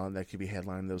better talent that could be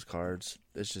headlining those cards.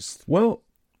 It's just... Well,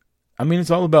 I mean,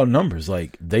 it's all about numbers.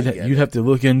 Like, you'd have to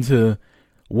look into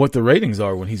what the ratings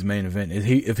are when he's main event.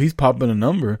 If he's popping a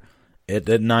number at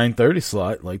that 9:30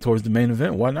 slot, like towards the main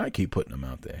event, why not keep putting him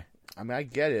out there? I mean, I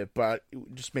get it, but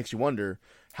it just makes you wonder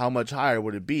how much higher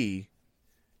would it be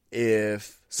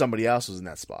if somebody else was in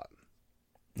that spot.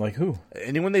 Like who?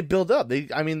 Anyone they build up. They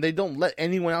don't let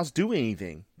anyone else do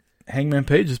anything. Hangman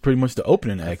Page is pretty much the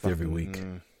opening act every week.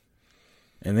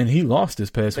 And then he lost this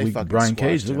past week. Brian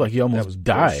Cage looked like he almost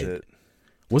died. Bullshit.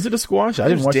 Was it a squash? I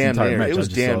didn't watch the entire match. It was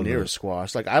damn near a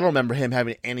squash. Like, I don't remember him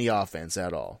having any offense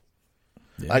at all.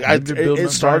 Yeah, like, it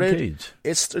started.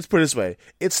 It's put it this way.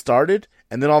 It started,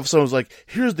 and then all of a sudden it was like,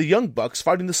 here's the Young Bucks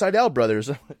fighting the Sydal brothers.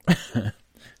 What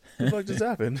the fuck just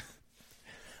happened?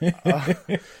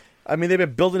 I mean, they've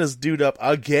been building this dude up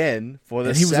again for the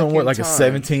And he was on what, like time. a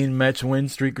 17 match win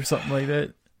streak or something like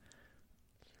that?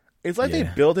 It's like they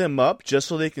build him up just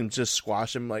so they can just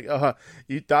squash him. Like,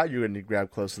 you thought you were going to grab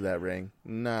close to that ring.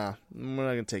 Nah, we're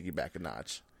not going to take you back a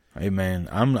notch. Hey man,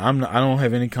 I don't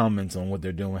have any comments on what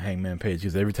they're doing with Hangman Page,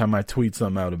 because every time I tweet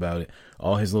something out about it,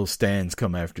 all his little stands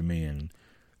come after me and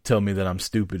tell me that I'm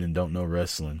stupid and don't know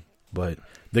wrestling. But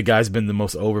the guy's been the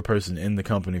most over person in the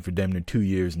company for damn near 2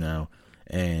 years now,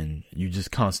 and you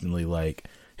just constantly, like,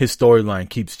 his storyline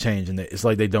keeps changing. It's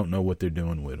like they don't know what they're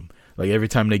doing with him. Like, every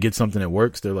time they get something that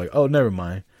works, they're like, oh, never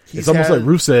mind. It's almost like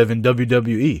Rusev in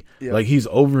WWE. Yep. Like, he's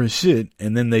over his shit,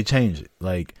 and then they change it.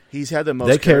 Like, he's had the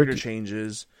most character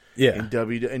changes in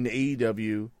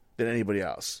AEW than anybody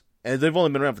else. And they've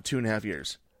only been around for 2.5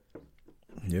 years.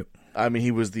 Yep. I mean,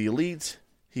 he was the Elite.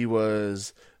 He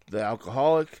was the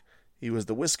alcoholic. He was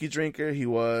the whiskey drinker. He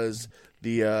was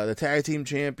the tag team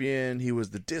champion. He was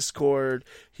the Discord.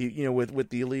 He, with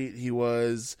the Elite, he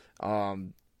was.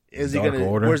 Where's he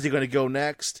gonna go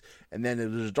next? And then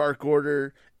there's Dark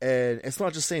Order, and it's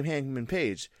not just same Hangman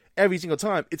Page. Every single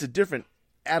time, it's a different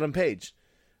Adam Page,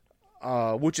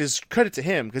 which is credit to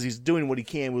him because he's doing what he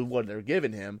can with what they're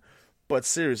giving him. But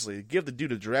seriously, give the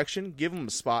dude a direction, give him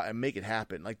a spot, and make it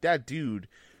happen. Like, that dude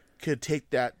could take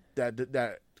that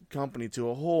company to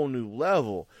a whole new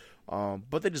level,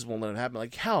 but they just won't let it happen.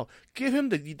 Like, how? Give him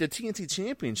the TNT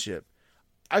Championship.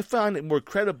 I find it more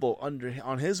credible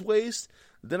on his waist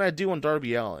than I do on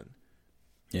Darby Allin.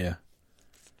 Yeah.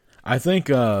 I think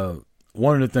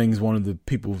one of the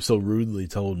people so rudely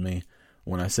told me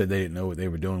when I said they didn't know what they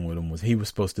were doing with him was he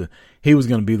was going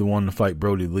to be the one to fight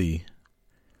Brody Lee.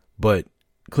 But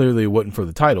clearly it wasn't for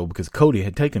the title because Cody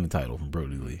had taken the title from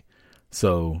Brody Lee.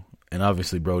 So, and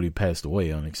obviously Brody passed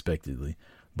away unexpectedly.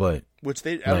 But which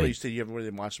I don't know, you said you haven't really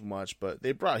watched much, but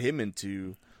they brought him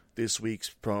into this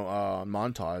week's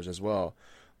montage as well.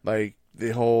 Like,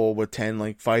 the whole with 10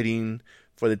 like fighting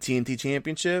for the TNT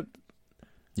Championship,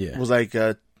 was like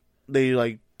they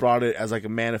like brought it as like a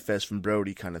manifest from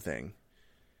Brody kind of thing.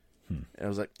 And I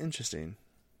was like, interesting.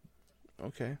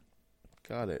 Okay,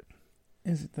 got it.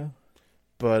 Is it though?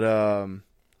 But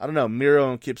I don't know.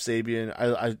 Miro and Kip Sabian.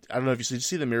 I don't know if you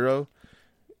see the Miro.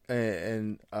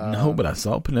 And no, but I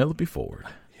saw Penelope Ford.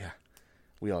 Yeah,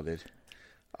 we all did.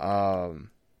 Sheesh.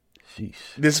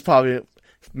 This is probably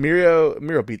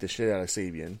Miro beat the shit out of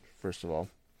Sabian, first of all,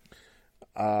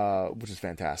 which is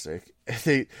fantastic.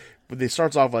 They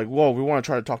starts off like, whoa, we want to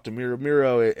try to talk to Miro.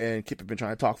 Miro and Kip have been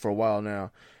trying to talk for a while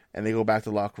now, and they go back to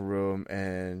the locker room,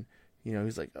 and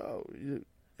he's like, oh,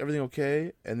 everything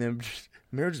okay? And then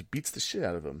Miro just beats the shit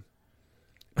out of him.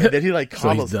 And then he like so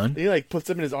he's done? He like puts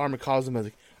him in his arm and calls him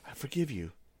like, I forgive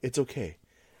you. It's okay.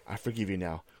 I forgive you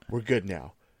now. We're good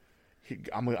now.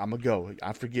 I'm gonna go.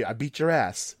 I forgive. I beat your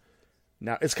ass.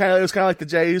 Now it was kind of like the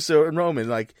Jey Uso and Roman.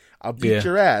 Like, I'll beat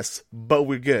your ass, but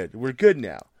we're good. We're good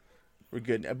now. We're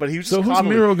good now. But he was just who's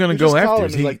Miro gonna go after?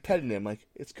 He's like petting him, like,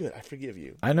 it's good. I forgive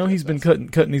you. I know he's been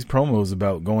cutting these promos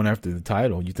about going after the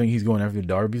title. You think he's going after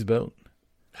Darby's belt?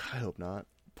 I hope not.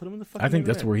 Put him in the fucking. I think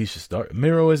that's where he should start.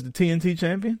 Miro as the TNT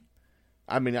champion.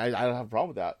 I mean, I don't have a problem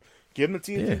with that. Give him the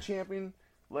TNT champion.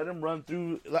 Let him run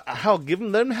through. Let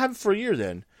him have it for a year.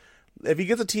 Then, if he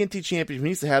gets a TNT champion, he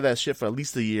needs to have that shit for at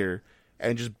least a year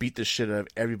and just beat the shit out of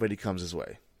everybody comes his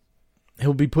way.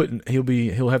 He'll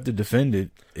have to defend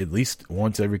it at least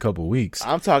once every couple of weeks.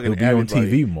 I'm talking. He'll be on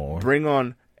TV more. Bring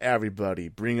on everybody.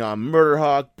 Bring on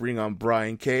Murderhawk. Bring on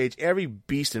Brian Cage. Every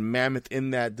beast and mammoth in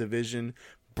that division.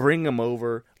 Bring him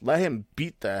over. Let him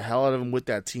beat the hell out of him with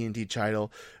that TNT title.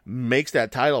 Makes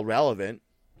that title relevant.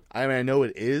 I mean, I know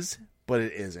it is, but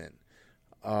it isn't.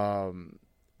 And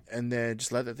then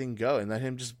just let that thing go and let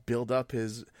him just build up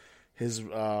his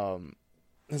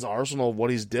arsenal of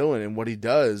what he's doing and what he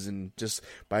does. And just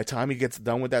by the time he gets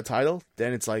done with that title,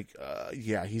 then it's like,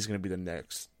 he's going to be the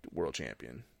next world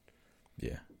champion.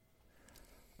 Yeah.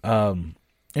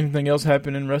 Anything else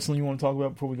happen in wrestling you want to talk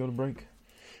about before we go to break?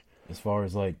 As far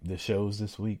as like the shows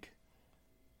this week?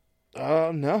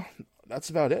 No, that's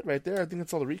about it right there. I think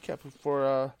that's all the recap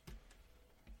for.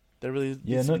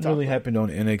 Nothing really happened on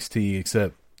NXT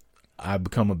except I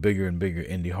become a bigger and bigger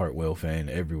Indy Hartwell fan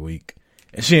every week,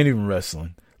 and she ain't even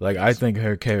wrestling. Like, I think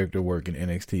her character work in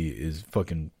NXT is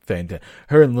fucking fantastic.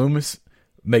 Her and Loomis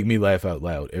make me laugh out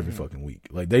loud every fucking week.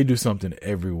 Like, they do something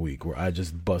every week where I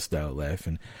just bust out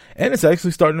laughing, and it's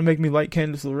actually starting to make me like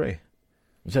Candice LeRae.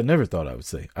 Which I never thought I would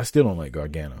say. I still don't like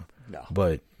Gargano. No.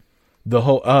 But the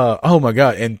whole, oh my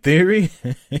God, and Theory,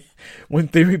 when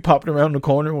Theory popped around the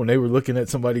corner when they were looking at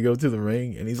somebody go to the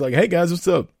ring, and he's like, hey guys, what's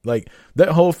up? Like, that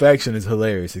whole faction is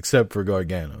hilarious, except for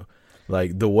Gargano.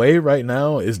 Like, The Way right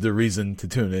now is the reason to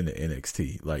tune into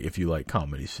NXT. Like, if you like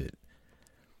comedy shit.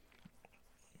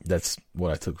 That's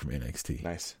what I took from NXT.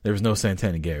 Nice. There was no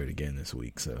Santana Garrett again this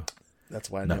week, so That's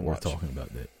why I not didn't worth watch. talking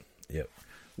about that. Yep.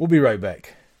 We'll be right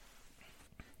back.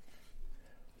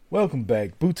 Welcome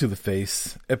back. Boot to the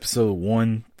Face, episode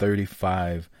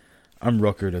 135. I'm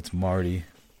Rucker. That's Marty.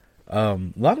 A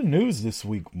lot of news this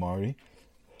week, Marty.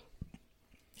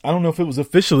 I don't know if it was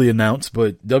officially announced,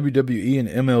 but WWE and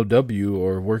MLW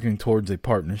are working towards a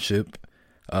partnership.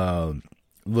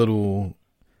 Little,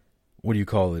 what do you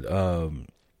call it?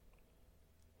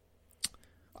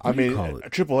 I mean,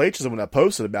 Triple H is the one that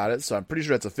posted about it, so I'm pretty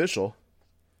sure that's official.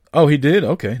 Oh, he did?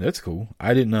 Okay, that's cool.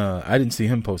 I didn't see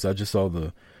him post. I just saw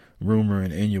the rumor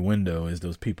and innuendo, as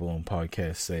those people on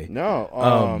podcasts say.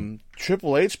 No,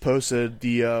 Triple H posted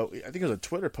the I think it was a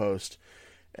Twitter post,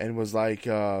 and was like,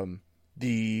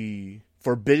 the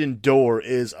forbidden door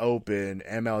is open.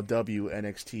 MLW,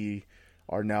 NXT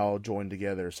are now joined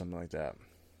together, or something like that.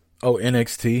 Oh,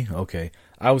 NXT? Okay.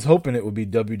 I was hoping it would be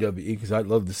WWE, because I'd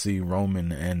love to see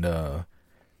Roman and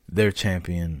their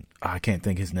champion. I can't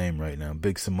think his name right now.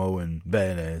 Big Samoan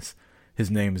badass. His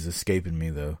name is escaping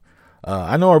me, though.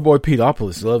 I know our boy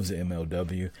Peteopolis loves the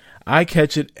MLW. I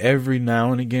catch it every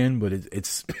now and again, but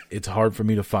it's hard for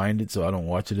me to find it, so I don't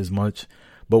watch it as much.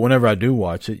 But whenever I do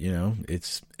watch it, you know,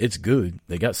 it's good.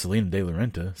 They got Selena De La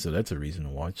Renta, so that's a reason to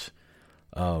watch.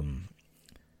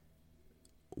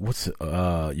 What's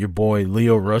your boy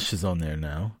Leo Rush is on there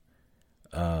now,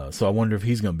 so I wonder if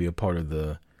he's gonna be a part of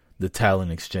the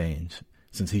talent exchange,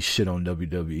 since he shit on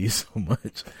WWE so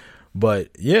much. But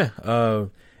yeah,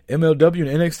 MLW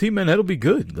and NXT, man, that'll be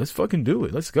good. Let's fucking do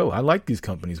it. Let's go. I like these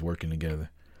companies working together.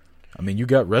 I mean, you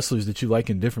got wrestlers that you like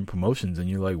in different promotions, and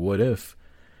you're like, what if?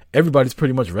 Everybody's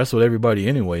pretty much wrestled everybody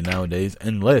anyway nowadays,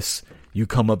 unless you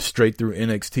come up straight through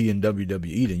NXT and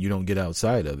WWE, then you don't get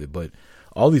outside of it. But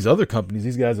all these other companies,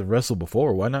 these guys have wrestled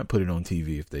before. Why not put it on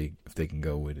TV if they can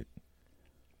go with it?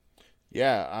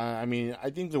 Yeah, I mean, I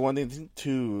think the one thing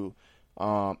too,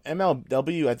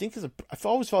 MLW, I think I've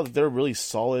always felt that they're a really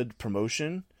solid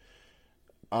promotion.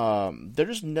 They're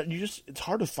just it's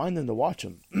hard to find them to watch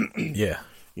them. Yeah,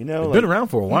 you know, they've been around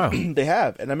for a while. They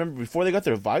have, and I remember before they got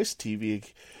their Vice TV,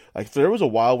 like there was a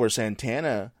while where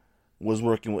Santana was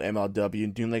working with MLW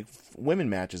and doing like women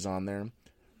matches on there.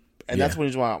 And Yeah.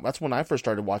 that's when I first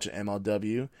started watching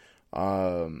MLW.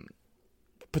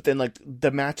 But then, like,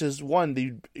 the matches, one,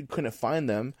 you couldn't find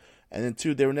them, and then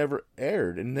two, they were never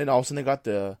aired. And then all of a sudden they got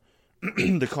the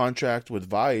the contract with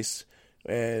Vice,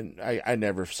 and I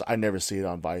never see it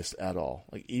on Vice at all.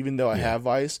 Like, even though I have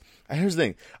Vice, here's the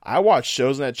thing: I watch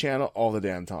shows on that channel all the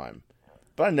damn time,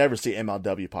 but I never see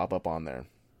MLW pop up on there.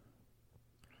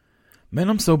 Man,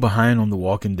 I'm so behind on The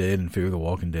Walking Dead and Fear the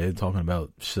Walking Dead, talking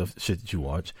about shit that you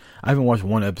watch. I haven't watched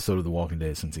one episode of The Walking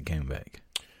Dead since it came back.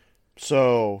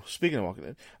 So, speaking of Walking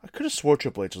Dead, I could have swore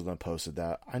Triple H was going to posted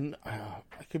that.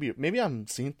 I could be, maybe I'm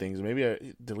seeing things, maybe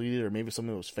I deleted it, or maybe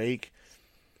something was fake,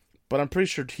 but I'm pretty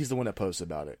sure he's the one that posted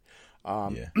about it.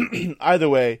 Either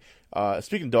way,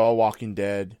 speaking of Walking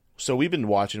Dead, so we've been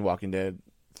watching Walking Dead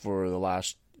for the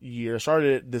last year.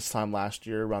 Started it this time last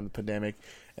year around the pandemic,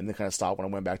 and then kind of stopped when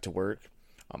I went back to work.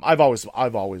 I've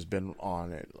always been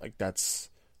on it. Like, that's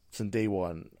since day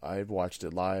one. I've watched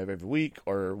it live every week,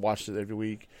 or watched it every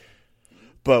week.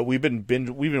 But we've been binge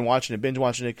watching it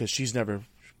because she's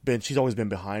always been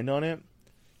behind on it.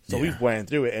 So we've went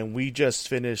through it, and we just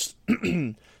finished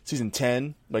season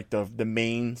 10, like the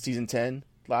main season 10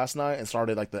 last night, and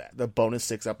started like the bonus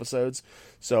 6 episodes.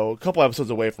 So a couple episodes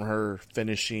away from her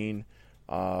finishing,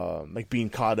 like being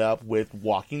caught up with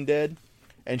Walking Dead.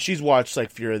 And she's watched like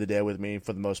Fear of the Dead with me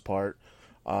for the most part.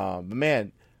 But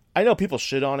man, I know people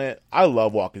shit on it. I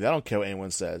love Walking Dead. I don't care what anyone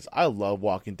says. I love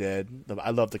Walking Dead. I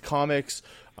love the comics.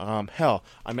 Hell,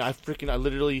 I mean, I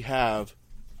literally have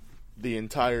the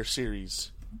entire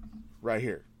series right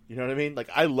here. You know what I mean? Like,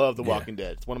 I love The Walking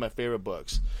Dead. It's one of my favorite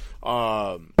books.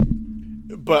 But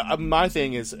my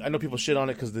thing is, I know people shit on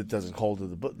it because it doesn't hold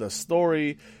to the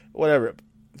story, whatever.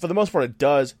 For the most part, it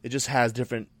does. It just has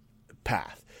different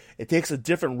path. It takes a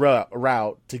different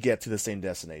route to get to the same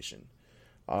destination.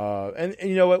 And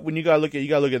you know what? When you gotta look at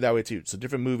it that way too. So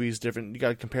different movies, you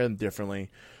gotta compare them differently.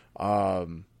 But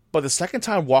the second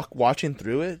time watching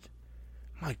through it,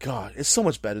 my God, it's so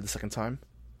much better the second time.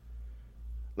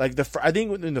 Like I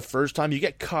think in the first time you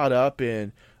get caught up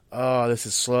in, oh, this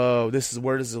is slow.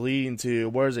 Where is it leading to?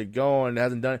 Where is it going? It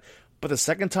hasn't done it. But the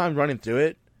second time running through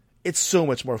it, it's so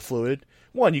much more fluid.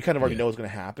 One, you kind of already know what's going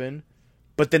to happen,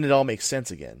 but then it all makes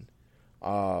sense again.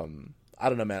 I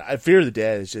don't know, man. I Fear the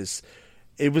Dead is just,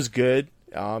 it was good.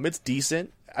 It's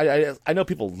decent. I know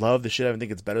people love the shit. I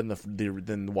think it's better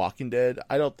than Walking Dead.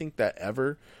 I don't think that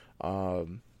ever.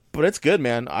 But it's good,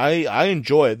 man. I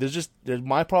enjoy it. There's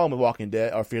my problem with Walking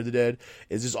Dead or Fear the Dead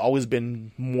is there's always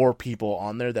been more people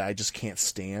on there that I just can't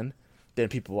stand than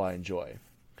people I enjoy.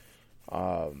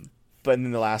 But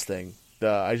then the last thing,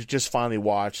 I just finally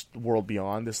watched World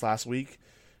Beyond this last week.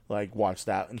 Like watched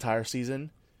that entire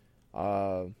season.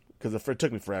 Because it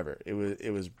took me forever. It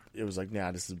was like,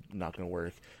 nah, this is not going to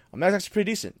work. That's actually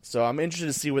pretty decent. So I'm interested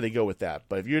to see where they go with that.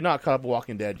 But if you're not caught up with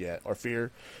Walking Dead yet or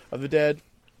Fear of the Dead,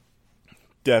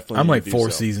 definitely. I'm like 4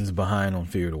 seasons behind on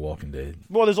Fear the Walking Dead.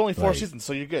 Well, there's only 4 seasons,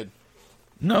 so you're good.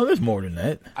 No, there's more than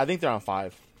that. I think they're on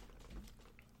 5.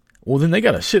 Well, then they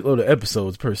got a shitload of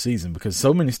episodes per season because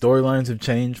so many storylines have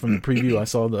changed from the preview I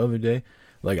saw the other day.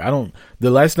 Like,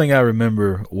 the last thing I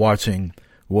remember watching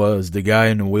was the guy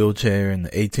in the wheelchair and the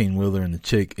 18-wheeler and the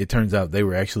chick. It turns out they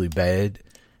were actually bad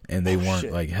and they weren't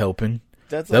like helping.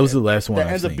 That was the last one that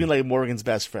ends up being like Morgan's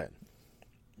best friend.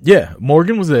 Yeah,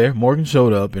 Morgan was there. Morgan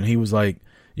showed up and he was like,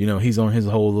 he's on his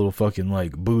whole little fucking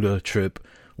like Buddha trip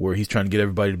where he's trying to get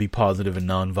everybody to be positive and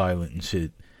nonviolent and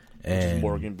shit. And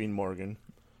Morgan being Morgan.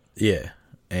 Yeah.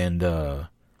 And that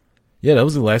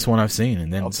was the last one I've seen.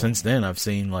 And then since then I've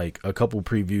seen like a couple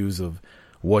previews of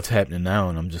what's happening now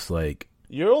and I'm just like,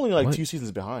 you're only like 2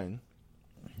 seasons behind.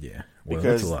 Yeah. Well,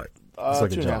 that's a lot. It's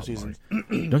like 2.5 seasons.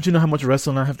 Don't you know how much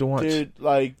wrestling I have to watch? Dude,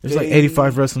 there's like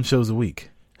 85 wrestling shows a week.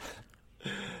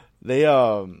 They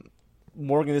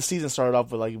Morgan, this season started off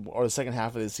with or the second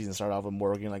half of this season started off with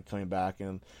Morgan like coming back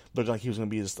and looking like he was going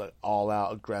to be just like all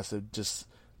out aggressive, just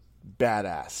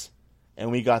badass. And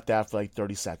we got that for like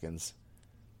 30 seconds.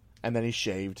 And then he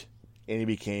shaved and he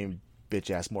became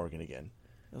bitch ass Morgan again.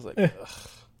 I was like, ugh.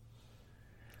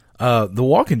 The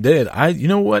Walking Dead, you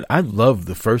know what? I love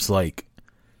the first like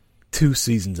 2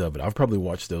 seasons of it. I've probably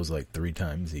watched those like 3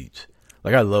 times each.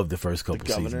 Like I love the first couple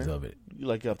seasons of it. You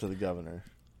like up to the governor.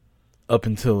 Up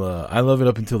until I love it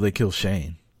up until they kill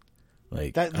Shane.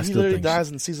 Like he literally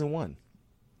dies in season 1.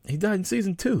 He died in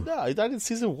season 2. No, he died in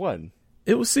season 1.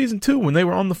 It was season 2 when they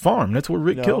were on the farm. That's where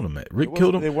Rick killed him at. Rick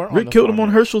killed him. Rick killed him on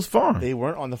Herschel's farm. They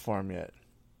weren't on the farm yet.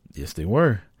 Yes, they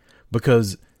were,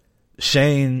 because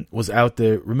Shane was out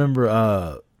there. Remember,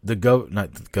 not the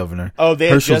governor. Oh,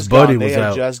 Herschel's buddy was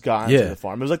out. Just gotten to the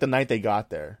farm. It was like the night they got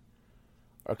there.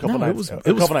 Or a couple nights.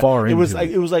 It was far into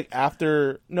it was like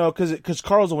after because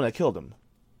Carl's the one that killed him.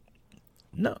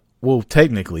 No, well,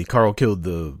 technically, Carl killed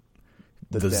the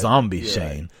zombie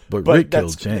Shane, but Rick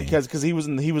killed Shane because he was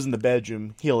in the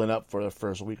bedroom healing up for the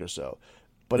first week or so.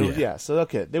 But it was, so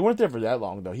okay, they weren't there for that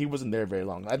long though. He wasn't there very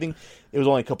long. I think it was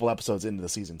only a couple episodes into the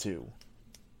season 2.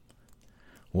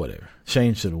 Whatever.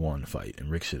 Shane should have won the fight,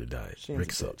 and Rick should have died.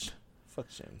 Rick sucked.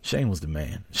 Fuck Shane. Shane was the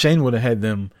man. Shane would have had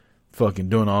them fucking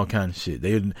doing all kinds of shit.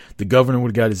 The governor would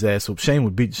have got his ass whooped. Shane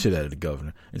would beat the shit out of the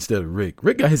governor instead of Rick.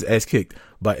 Rick got his ass kicked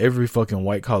by every fucking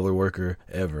white collar worker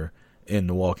ever in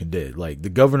The Walking Dead. Like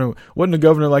wasn't the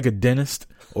governor like a dentist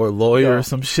or a lawyer or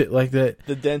some shit like that?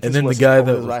 The dentist and then was the guy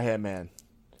his right hand man.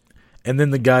 And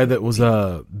then the guy that was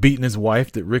beating his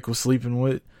wife that Rick was sleeping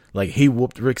with, like he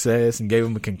whooped Rick's ass and gave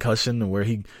him a concussion where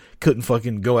he couldn't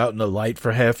fucking go out in the light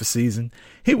for half a season.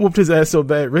 He whooped his ass so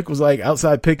bad, Rick was like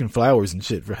outside picking flowers and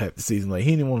shit for half the season. Like he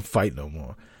didn't want to fight no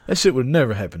more. That shit would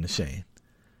never happen to Shane.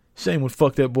 Shane would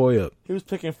fuck that boy up. He was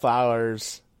picking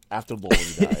flowers after Lloyd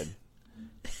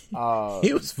died.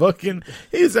 He was fucking.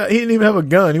 He didn't even have a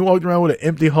gun. He walked around with an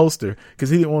empty holster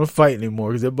because he didn't want to fight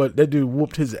anymore. But that dude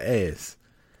whooped his ass.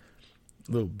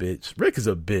 Little bitch. Rick is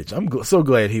a bitch. I'm so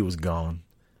glad he was gone.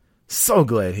 So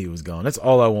glad he was gone. That's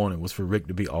all I wanted was for Rick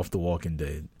to be off The Walking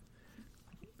Dead.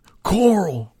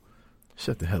 Carl!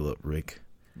 Shut the hell up, Rick.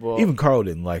 Well, even Carl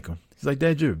didn't like him. He's like,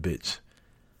 Dad, you're a bitch.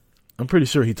 I'm pretty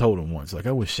sure he told him once. Like,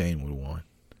 I wish Shane would have won.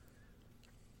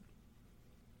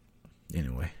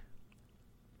 Anyway.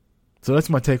 So that's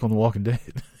my take on The Walking Dead.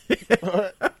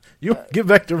 You get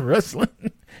back to wrestling.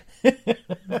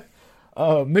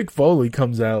 Mick Foley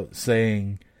comes out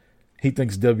saying he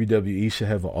thinks WWE should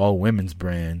have an all-women's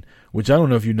brand, which I don't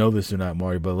know if you know this or not,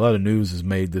 Marty, but a lot of news is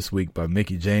made this week by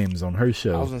Mickie James on her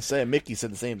show. I was going to say, Mickey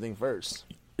said the same thing first.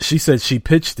 She said she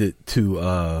pitched it to,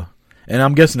 and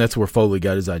I'm guessing that's where Foley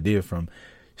got his idea from.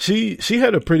 She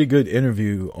had a pretty good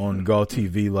interview on Gaw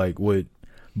TV, like with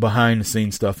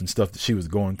behind-the-scenes stuff and stuff that she was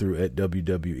going through at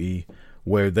WWE,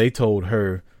 where they told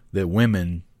her that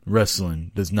women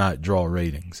wrestling does not draw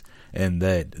ratings, and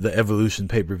that the Evolution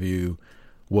pay-per-view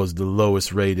was the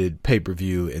lowest rated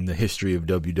pay-per-view in the history of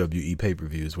WWE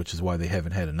pay-per-views, which is why they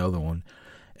haven't had another one.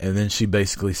 And then she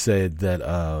basically said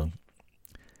that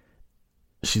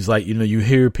she's like, you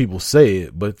hear people say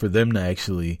it, but for them to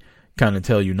actually kind of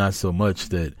tell you not so much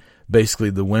that basically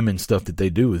the women stuff that they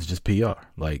do is just PR.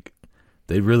 Like,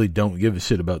 they really don't give a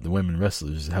shit about the women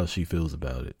wrestlers, how she feels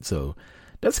about it. So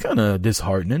that's kind of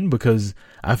disheartening because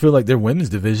I feel like their women's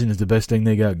division is the best thing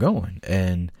they got going.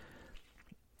 And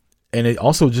it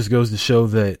also just goes to show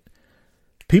that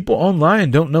people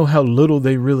online don't know how little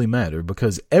they really matter,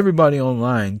 because everybody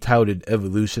online touted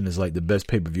Evolution as like the best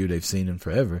pay-per-view they've seen in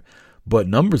forever. But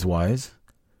numbers-wise,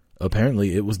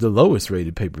 apparently it was the lowest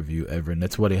rated pay-per-view ever, and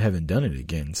that's why they haven't done it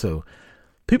again. So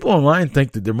people online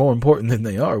think that they're more important than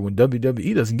they are when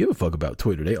WWE doesn't give a fuck about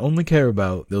Twitter. They only care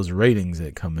about those ratings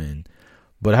that come in.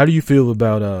 But how do you feel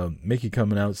about Mickey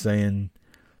coming out saying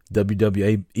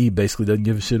WWE basically doesn't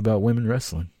give a shit about women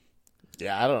wrestling?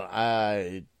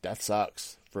 Yeah, that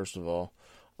sucks, first of all.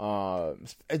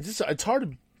 It's hard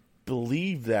to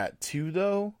believe that too,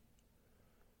 though,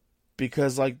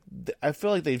 because like I feel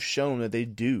like they've shown that they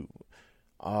do.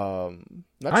 Not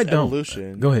I don't.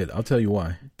 Evolution. Go ahead, I'll tell you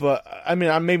why. But I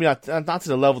mean, maybe not to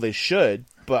the level they should,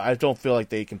 but I don't feel like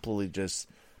they completely just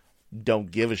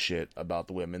don't give a shit about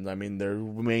the women. I mean, they're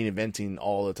main eventing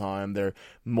all the time. There are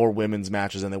more women's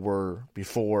matches than there were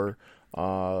before.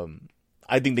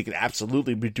 I think they could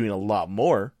absolutely be doing a lot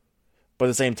more, but at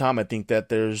the same time, I think that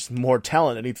there's more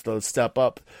talent that needs to step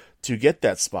up to get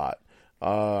that spot.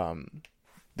 I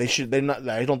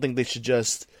don't think they should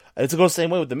just. It's going the same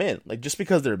way with the men. Like, just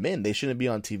because they're men, they shouldn't be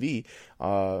on TV.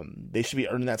 They should be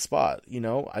earning that spot. You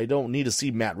know, I don't need to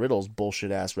see Matt Riddle's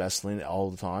bullshit ass wrestling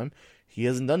all the time. He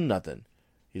hasn't done nothing.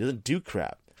 He doesn't do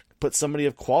crap. Put somebody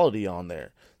of quality on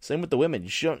there. Same with the women. You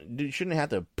shouldn't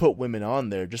have to put women on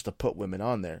there just to put women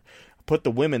on there. Put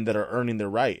the women that are earning their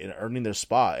right and earning their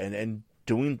spot and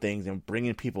doing things and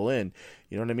bringing people in.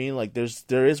 You know what I mean? Like,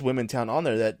 there is women talent on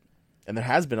there that, and there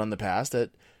has been on the past, that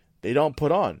they don't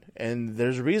put on, and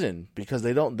there's a reason, because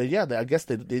I guess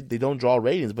they don't draw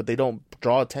ratings, but they don't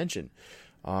draw attention.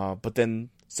 But then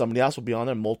somebody else will be on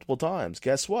there multiple times.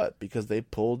 Guess what? Because they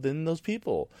pulled in those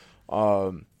people,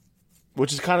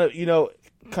 which is kind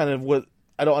of what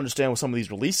I don't understand with some of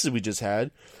these releases we just had,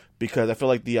 because I feel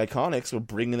like the Iconics were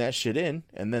bringing that shit in,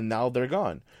 and then now they're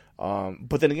gone.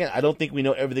 But then again, I don't think we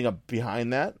know everything up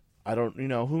behind that. I don't,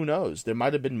 who knows? There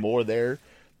might have been more there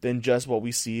than just what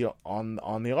we see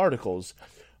on the articles.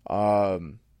 As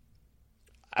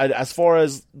far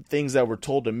as things that were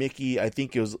told to Mickey, I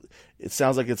think it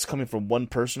sounds like it's coming from one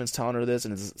person that's telling her this,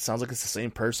 and it sounds like it's the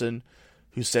same person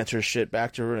who sent her shit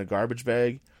back to her in a garbage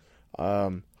bag.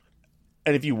 And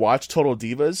if you watch Total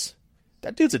Divas,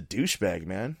 that dude's a douchebag,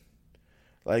 man.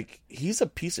 Like, he's a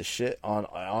piece of shit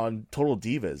on Total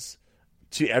Divas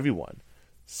to everyone.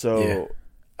 So, yeah.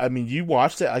 I mean, you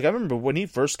watched it. Like, I remember when he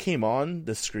first came on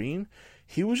the screen,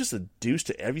 he was just a douche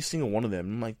to every single one of them.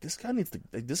 I'm like, this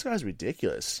guy's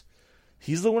ridiculous.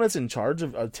 He's the one that's in charge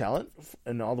of talent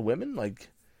and all the women. Like,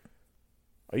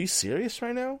 are you serious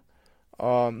right now?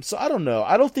 So I don't know.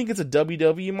 I don't think it's a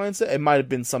WWE mindset. It might have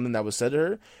been something that was said to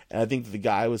her, and I think the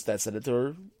guy that said it to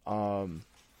her,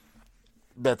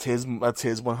 that's his 100%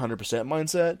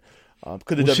 mindset.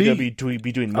 Could the WWE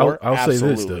be doing more? I'll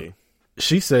Absolutely. Say this though.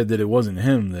 She said that it wasn't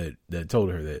him that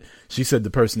told her that. She said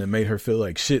the person that made her feel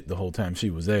like shit the whole time she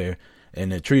was there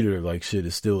and that treated her like shit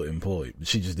is still employed. But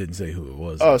she just didn't say who it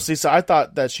was. Oh, see, so I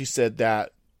thought that she said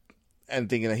that and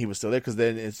thinking that he was still there,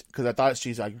 because I thought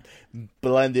she's like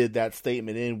blended that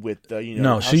statement in with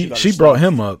No, she brought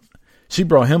him up. She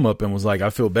brought him up and was like, I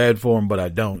feel bad for him, but I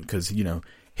don't, because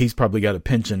he's probably got a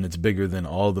pension that's bigger than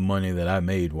all the money that I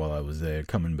made while I was there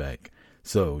coming back.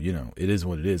 So, it is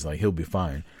what it is. Like, he'll be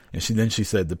fine. And she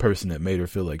said the person that made her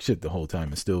feel like shit the whole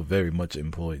time is still very much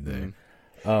employed there.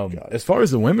 As far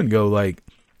as the women go, like,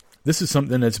 this is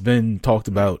something that's been talked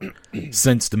about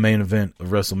since the main event of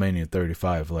WrestleMania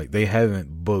 35. Like, they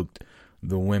haven't booked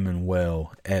the women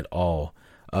well at all.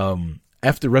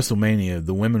 After WrestleMania,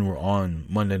 the women were on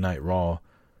Monday Night Raw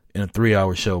in a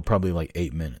 3-hour show, probably like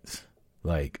 8 minutes.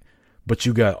 Like, but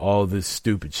you got all this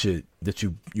stupid shit that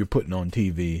you're putting on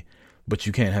TV, but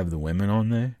you can't have the women on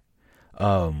there.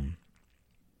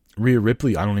 Rhea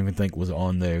Ripley, I don't even think was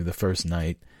on there the first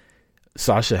night.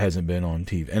 Sasha hasn't been on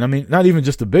TV. And I mean, not even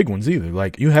just the big ones either.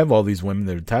 Like, you have all these women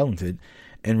that are talented,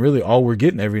 and really all we're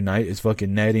getting every night is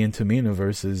fucking Natty and Tamina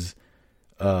versus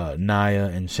Nia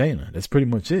and Shayna. That's pretty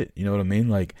much it. You know what I mean?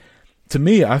 Like, to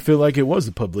me, I feel like it was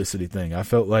a publicity thing. I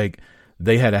felt like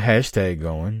they had a hashtag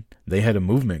going. They had a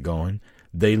movement going.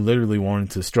 They literally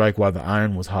wanted to strike while the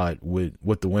iron was hot with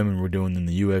what the women were doing in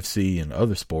the UFC and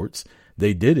other sports.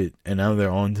 They did it, and now they're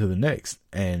on to the next.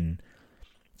 And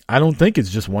I don't think it's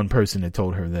just one person that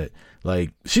told her that.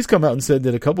 Like, she's come out and said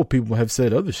that a couple people have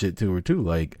said other shit to her too.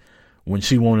 Like, when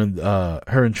she wanted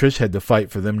her and Trish had to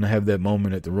fight for them to have that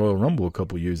moment at the Royal Rumble a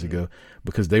couple years ago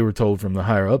because they were told from the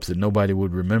higher ups that nobody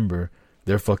would remember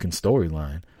their fucking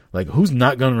storyline. Like, who's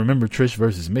not going to remember Trish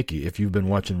versus Mickey if you've been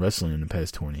watching wrestling in the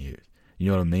past 20 years?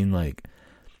 You know what I mean? Like,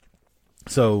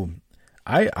 so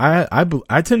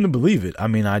I tend to believe it. I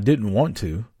mean, I didn't want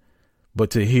to, but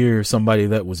to hear somebody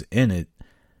that was in it,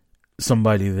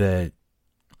 somebody that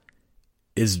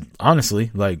is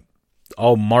honestly, like,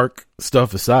 all Mark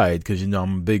stuff aside, because, you know,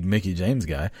 I'm a big Mickey James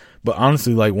guy, but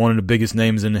honestly, like, one of the biggest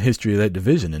names in the history of that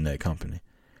division in that company.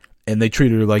 And they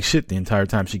treated her like shit the entire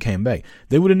time she came back.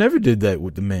 They would have never did that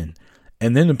with the men.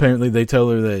 And then apparently they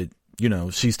tell her that, you know,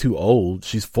 she's too old.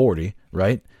 She's 40,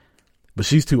 right? But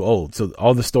she's too old. So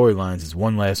all the storylines is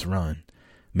one last run.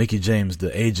 Mickey James,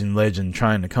 the aging legend,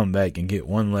 trying to come back and get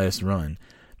one last run.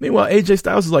 Meanwhile, AJ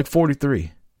Styles is like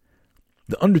 43.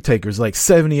 The Undertaker's like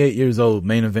 78 years old,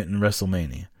 main event in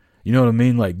WrestleMania. You know what I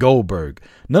mean? Like Goldberg.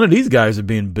 None of these guys are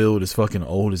being billed as fucking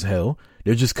old as hell.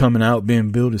 They're just coming out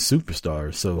being billed as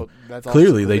superstars. So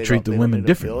clearly they treat the women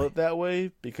differently. Bill it that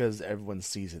way because everyone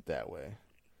sees it that way.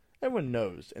 Everyone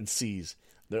knows and sees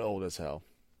they're old as hell.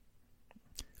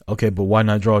 Okay, but why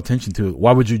not draw attention to it?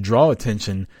 Why would you draw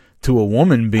attention to a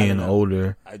woman being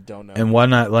older? I don't know. And why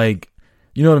not, like,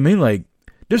 you know what I mean? Like,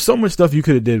 there's so much stuff you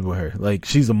could have did with her. Like,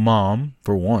 she's a mom,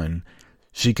 for one.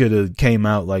 She could have came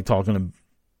out, like, talking to,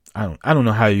 I don't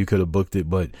know how you could have booked it,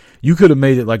 but you could have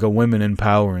made it like a women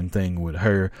empowering thing with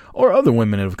her or other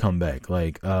women that have come back.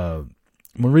 Like,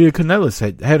 Maria Kanellis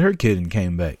had her kid and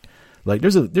came back. Like,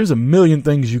 there's a million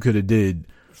things you could have did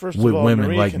First with of all, women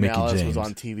Maria like Kanellis Mickey James. was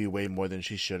on TV way more than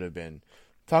she should have been.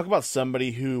 Talk about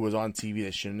somebody who was on TV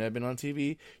that shouldn't have been on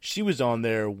TV. She was on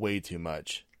there way too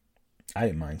much. I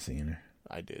didn't mind seeing her.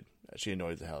 I did. She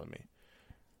annoyed the hell out of me.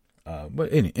 But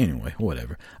anyway,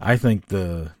 whatever. I think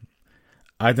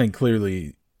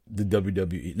clearly the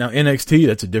WWE, now NXT,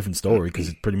 that's a different story because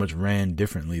it pretty much ran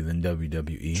differently than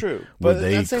WWE. True, but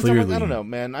they at the same clearly, time, I don't know,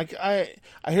 man. I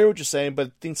hear what you're saying, but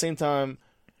at the same time,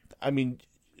 I mean,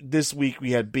 this week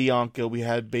we had Bianca, we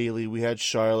had Bayley, we had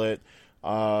Charlotte.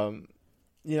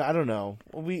 You know, I don't know.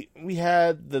 We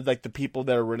had the people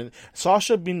that are running.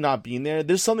 Sasha not being there.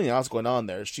 There's something else going on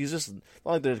there. She's just not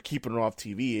like they're keeping her off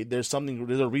TV. There's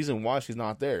a reason why she's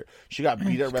not there. She got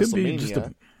beat at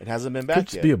WrestleMania. It hasn't been back yet.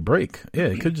 Could just be a break. Yeah,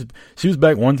 it could just. She was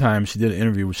back one time. She did an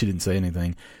interview where she didn't say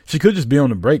anything. She could just be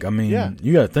on the break. I mean,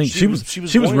 you got to think she was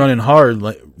running hard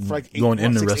going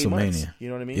into WrestleMania. You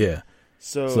know what I mean? Yeah.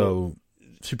 So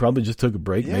she probably just took a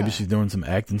break. Yeah. Maybe she's doing some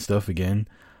acting stuff again.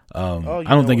 I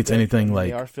don't think it's anything like...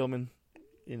 They are filming,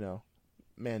 you know,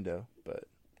 Mando, but...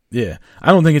 Yeah.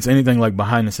 I don't think it's anything like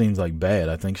behind the scenes like bad.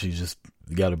 I think she's just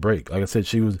got a break. Like I said,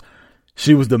 she was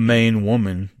the main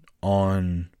woman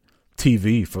on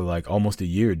TV for like almost a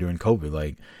year during COVID.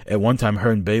 Like at one time,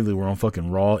 her and Bayley were on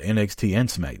fucking Raw, NXT, and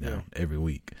SmackDown every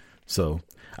week. So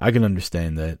I can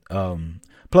understand that.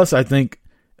 Plus, I think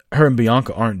her and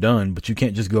Bianca aren't done, but you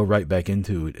can't just go right back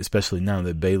into it, especially now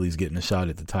that Bayley's getting a shot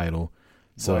at the title.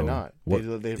 So, why not?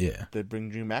 They bring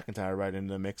Drew McIntyre right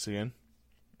into the mix again.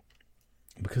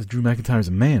 Because Drew McIntyre's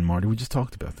a man, Marty. We just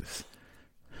talked about this.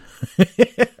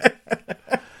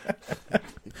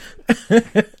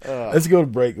 Let's go to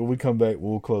break. When we come back,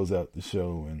 we'll close out the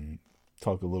show and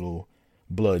talk a little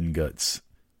blood and guts.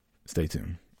 Stay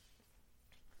tuned.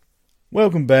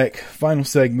 Welcome back. Final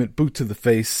segment, Boot to the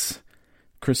Face.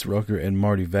 Chris Rucker and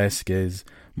Marty Vasquez.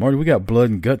 Marty, we got blood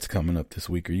and guts coming up this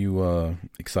week. Are you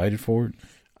excited for it?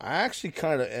 I actually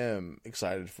kind of am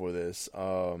excited for this.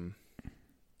 One,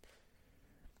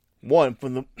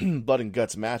 from the blood and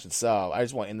guts match itself, I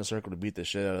just want Inner Circle to beat the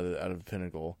shit out of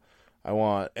Pinnacle. I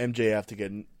want MJF to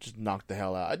get just knocked the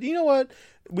hell out. You know what?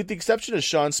 With the exception of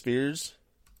Shawn Spears,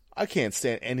 I can't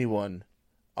stand anyone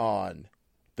on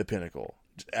the Pinnacle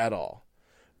at all.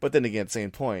 But then again,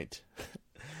 same point.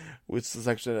 With the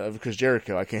section of Chris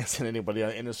Jericho, I can't stand anybody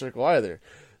on Inner Circle either.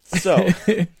 So,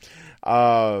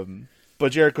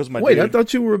 but Jericho's my dude. Wait, I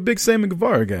thought you were a big Sammy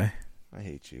Guevara guy. I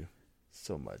hate you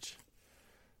so much.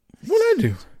 What'd I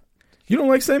do? You don't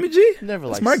like Sammy G? Never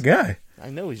liked. That's my guy. I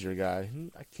know he's your guy.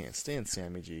 I can't stand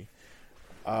Sammy G.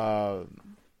 But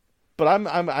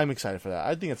I'm excited for that.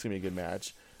 I think it's gonna be a good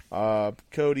match.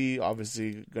 Cody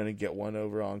obviously gonna get one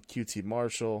over on QT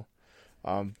Marshall,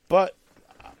 but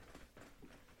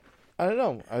I don't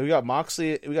know. We got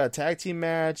Moxley. We got a tag team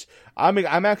match.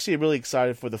 I'm actually really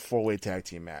excited for the 4-way tag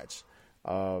team match.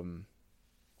 And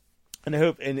I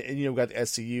hope and you know we got the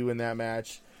SCU in that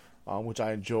match, which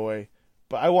I enjoy.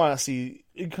 But I want to see.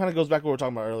 It kind of goes back to what we were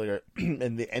talking about earlier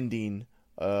in the ending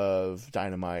of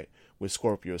Dynamite with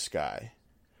Scorpio Sky.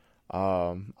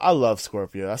 I love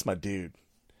Scorpio. That's my dude.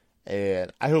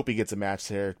 and I hope he gets a match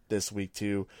there this week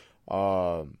too.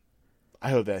 I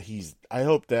hope that he's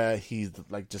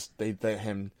like just they let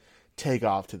him take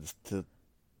off to the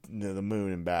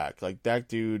moon and back. Like that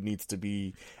dude needs to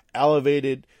be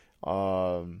elevated.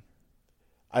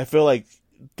 I feel like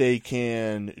they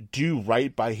can do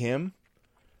right by him,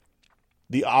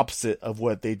 the opposite of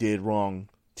what they did wrong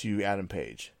to Adam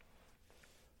Page.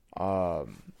 I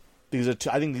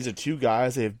think these are two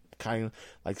guys they've kind of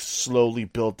like slowly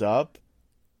built up,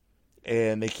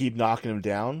 and they keep knocking him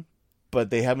down, but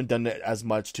they haven't done it as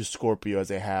much to Scorpio as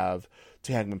they have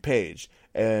to Hangman Page.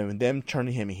 And them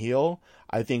turning him heel,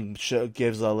 I think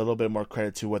gives a little bit more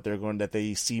credit to what that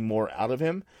they see more out of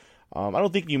him. I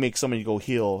don't think you make somebody go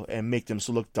heel and make them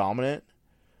look dominant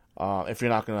if you're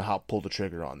not going to help pull the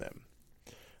trigger on them.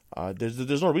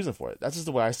 There's no reason for it. That's just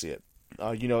the way I see it.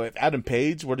 If Adam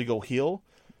Page were to go heel,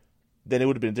 then it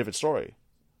would have been a different story.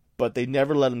 But they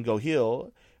never let him go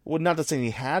heel. Well, not to say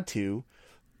he had to,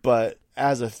 but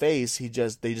as a face,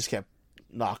 they just kept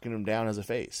knocking him down as a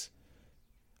face.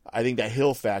 I think that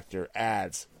heel factor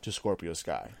adds to Scorpio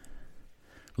Sky.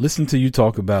 Listen to you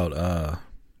talk about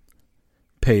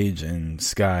Page and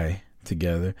Sky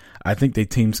together. I think they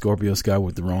teamed Scorpio Sky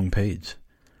with the wrong Page.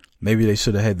 Maybe they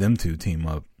should have had them two team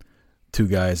up. Two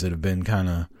guys that have been kind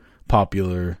of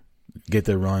popular, get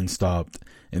their run stopped,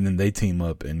 and then they team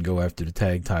up and go after the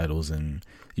tag titles, and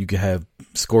you could have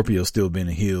Scorpio still being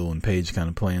a heel and Page kind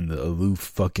of playing the aloof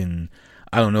fucking,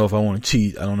 I don't know if I want to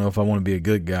cheat, I don't know if I want to be a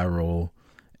good guy role,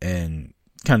 and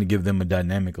kind of give them a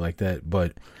dynamic like that.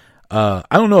 But I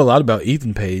don't know a lot about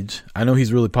Ethan Page. I know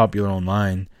he's really popular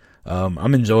online.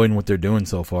 I'm enjoying what they're doing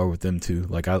so far with them two.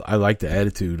 Like I like the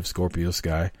attitude of Scorpio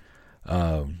Sky.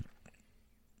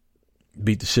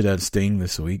 Beat the shit out of Sting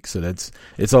this week, so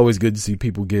it's always good to see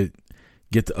people get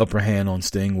the upper hand on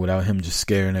Sting without him just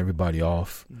scaring everybody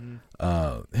off.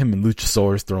 Mm-hmm. Him and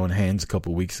Luchasaurus throwing hands a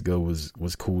couple weeks ago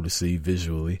was cool to see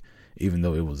visually, even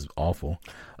though it was awful.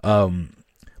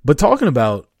 But talking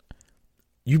about,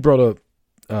 you brought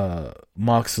up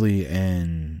Moxley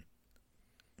and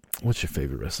what's your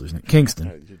favorite wrestler's name?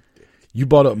 Kingston. You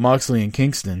brought up Moxley and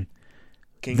Kingston.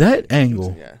 That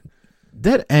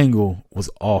angle was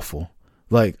awful.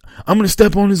 Like, I'm going to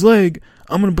step on his leg.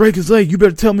 I'm going to break his leg. You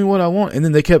better tell me what I want. And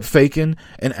then they kept faking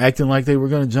and acting like they were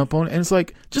going to jump on it. And it's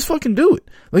like, just fucking do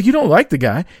it. Like, you don't like the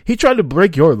guy. He tried to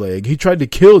break your leg. He tried to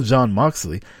kill Jon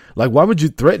Moxley. Like, why would you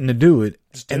threaten to do it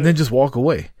and then just walk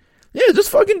away? Yeah, just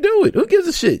fucking do it. Who gives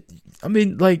a shit? I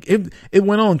mean, like, it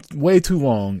went on way too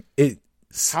long.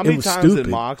 How many times did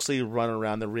Moxley run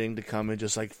around the ring to come and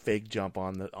just like fake jump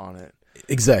on it?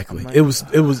 Exactly.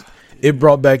 It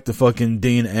brought back the fucking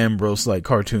Dean Ambrose like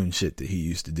cartoon shit that he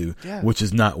used to do, which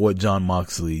is not what Jon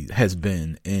Moxley has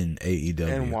been in AEW.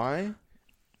 And why?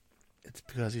 It's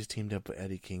because he's teamed up with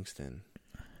Eddie Kingston.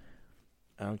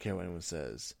 I don't care what anyone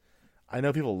says. I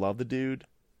know people love the dude,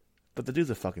 but the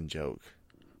dude's a fucking joke.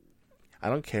 I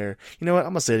don't care. You know what?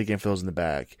 I'm going to say it again for those in the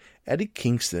back. Eddie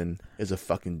Kingston is a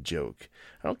fucking joke.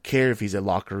 I don't care if he's a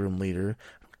locker room leader.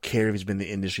 I don't care if he's been in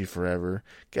the industry forever.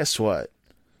 Guess what?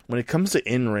 When it comes to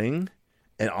in-ring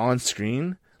and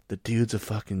on-screen, the dude's a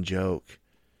fucking joke.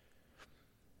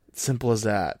 Simple as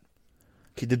that.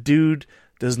 The dude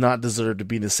does not deserve to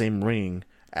be in the same ring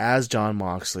as Jon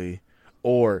Moxley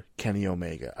or Kenny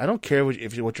Omega. I don't care what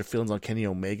your feelings on Kenny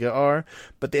Omega are,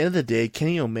 but at the end of the day,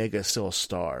 Kenny Omega is still a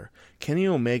star. Kenny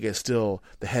Omega is still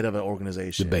the head of an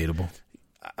organization. Debatable.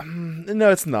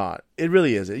 No, it's not. It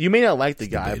really isn't. You may not like the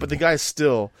guy, but the guy's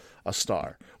still a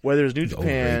star. Whether it's New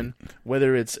Japan,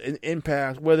 whether it's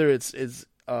Impact, whether it's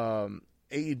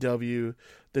AEW,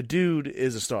 the dude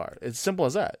is a star. It's simple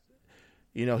as that.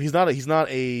 You know, he's not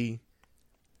a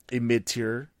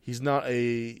mid-tier. He's not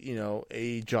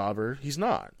a jobber. He's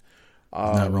not.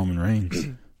 Not Roman Reigns.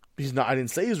 He's not. I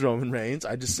didn't say he's Roman Reigns.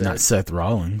 I just said not Seth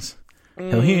Rollins.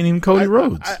 Hell, he ain't even Cody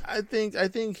Rhodes. I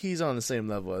think he's on the same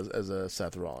level as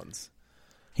Seth Rollins.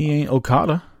 He ain't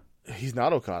Okada. He's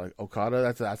not Okada.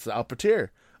 Okada, that's the upper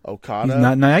tier. Okada. He's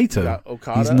not Naito.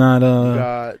 Okada. He's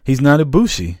not. He's not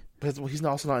Ibushi. But he's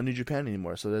also not in New Japan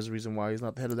anymore. So there's a reason why he's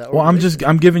not the head of that. Well,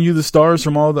 I'm giving you the stars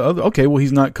from all the other. Okay, well,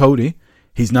 he's not Cody.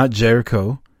 He's not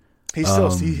Jericho. He's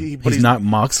still. He's not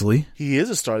Moxley. He is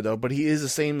a star though, but he is the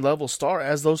same level star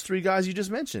as those three guys you just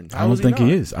mentioned. I don't think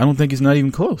he is. I don't think he's not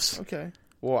even close. Okay.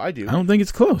 Well, I do. I don't think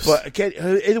it's close. But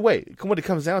either way, what it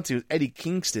comes down to is Eddie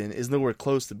Kingston is nowhere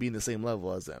close to being the same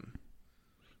level as them.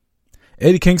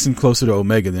 Eddie Kingston closer to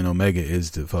Omega than Omega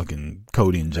is to fucking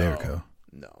Cody and Jericho.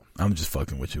 No. I'm just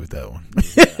fucking with you with that one.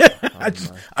 Yeah, I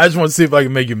just want to see if I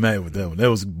can make you mad with that one. That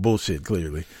was bullshit,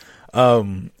 clearly. But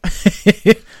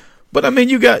I mean,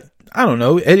 you got, I don't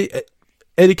know, Eddie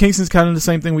Eddie Kingston's kind of the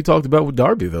same thing we talked about with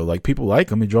Darby, though. Like, people like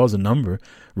him. He draws a number.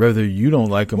 Whether you don't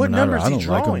like him What or not, or numbers I he don't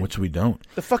like him, drawing? which we don't.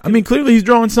 The fucking, I mean, clearly he's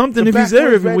drawing something the if he's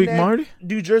there backwoods every week, redneck Marty.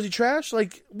 New Jersey trash?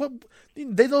 Like, what?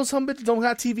 They know some bitches don't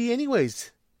have TV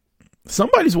anyways.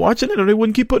 Somebody's watching it, or they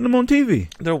wouldn't keep putting him on TV.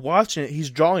 They're watching it. He's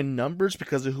drawing numbers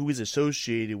because of who he's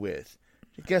associated with.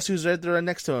 Guess who's right there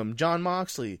next to him? John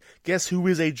Moxley. Guess who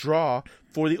is a draw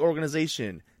for the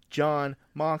organization? John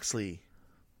Moxley.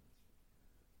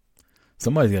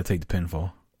 Somebody's got to take the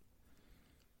pinfall.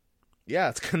 Yeah,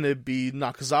 it's going to be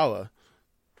Nakazawa.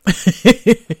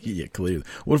 Yeah, clearly.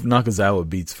 What if Nakazawa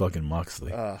beats fucking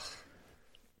Moxley? The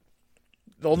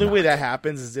only way that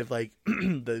happens is if, like,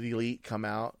 the Elite come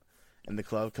out and the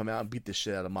club come out and beat the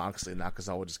shit out of Moxley, and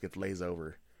Nakazawa just gets lays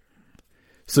over.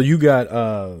 So you got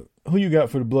who you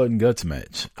got for the Blood and Guts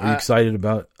match? Are you excited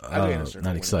about? I got Inner Circle not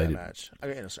winning excited. that match. I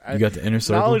got Inner Circle. You got the Inner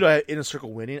Circle. Not only do I have Inner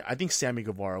Circle winning, I think Sammy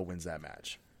Guevara wins that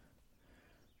match.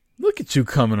 Look at you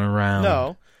coming around.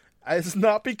 No, it's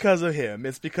not because of him.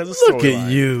 It's because of Look at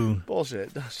storyline. you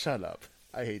Bullshit. Shut up.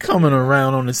 I hate coming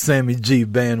around on the Sammy G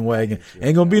bandwagon.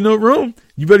 Ain't gonna be no room.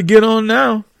 You better get on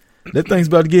now. That thing's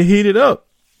about to get heated up.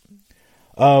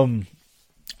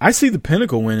 I see the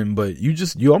Pinnacle winning, but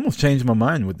you almost changed my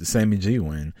mind with the Sammy G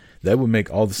win. That would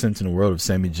make all the sense in the world if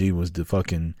Sammy G was to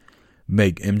fucking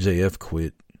make MJF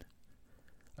quit.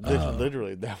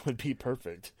 Literally, that would be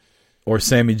perfect. Or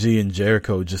Sammy G and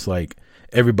Jericho, just like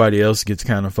everybody else gets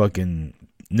kind of fucking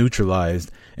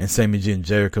neutralized, and Sammy G and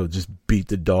Jericho just beat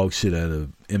the dog shit out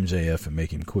of MJF and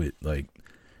make him quit. Like,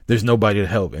 there's nobody to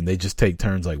help, and they just take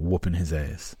turns like whooping his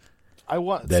ass.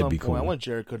 That'd be cool. I want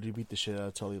Jericho to beat the shit out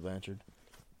of Tully Blanchard.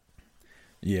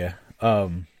 Yeah.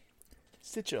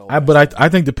 Sit your But I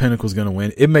think the Pinnacle's gonna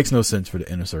win. It makes no sense for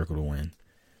the Inner Circle to win.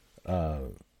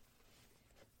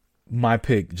 My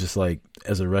pick, just like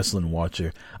as a wrestling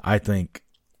watcher,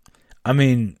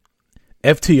 FTR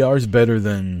is better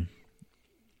than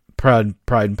Pride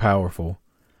and Powerful.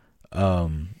 I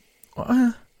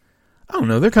don't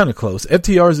know. They're kind of close.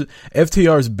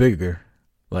 FTR's bigger.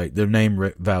 Like, their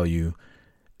name value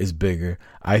is bigger.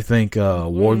 I think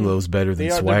Wardlow's better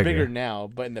than Swagger. They're bigger now,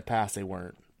 but in the past they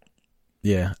weren't.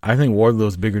 Yeah, I think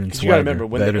Wardlow's bigger than Swagger. You gotta remember,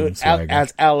 when better than Swagger.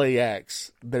 as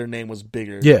LAX, their name was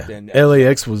bigger. Yeah, than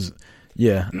LAX was.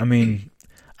 Yeah, I mean,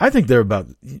 I think they're about.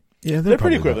 Yeah, they're probably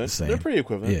pretty about equivalent. the same. They're pretty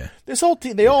equivalent. Yeah. This whole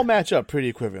team, they all match up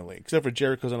pretty equivalently, except for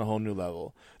Jericho's on a whole new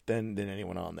level than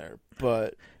anyone on there.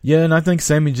 But yeah, and I think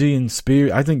Sammy G and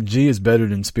Spears. I think G is better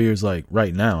than Spears. Like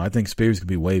right now, I think Spears could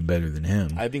be way better than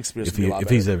him. I think Spears if could be a lot if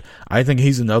better. he's ever. I think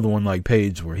he's another one like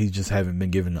Page, where he just haven't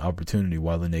been given the opportunity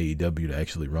while in AEW to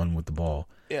actually run with the ball.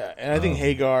 Yeah, and I think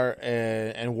Hagar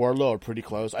and Wardlow are pretty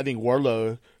close. I think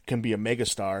Wardlow can be a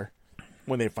megastar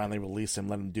when they finally release him,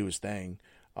 let him do his thing.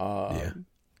 Yeah.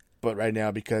 But right now,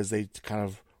 because they kind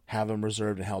of have him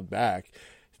reserved and held back,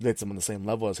 that's him on the same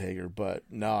level as Hager. But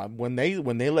no, when they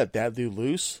let that dude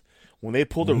loose, when they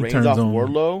pull the He reins turns off on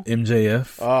Wardlow,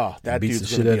 MJF. that beats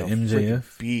dude's the shit gonna out be of a MJF.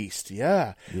 freaking beast.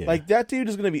 Yeah. Like that dude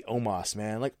is gonna be Omos,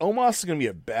 man. Like Omos is gonna be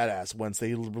a badass once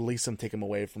they release him, take him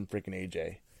away from freaking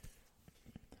AJ.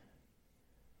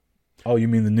 Oh, you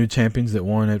mean the new champions that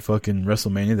won at fucking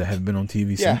WrestleMania that haven't been on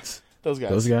TV Yeah, since? those guys.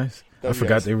 Those guys? I Those forgot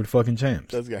guys. they were the fucking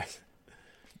champs. Those guys.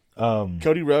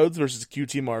 Cody Rhodes versus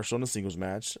QT Marshall in a singles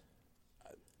match.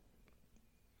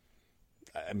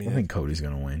 I mean, I think Cody's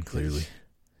gonna win. Clearly,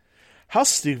 how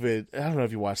stupid! I don't know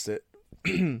if you watched it.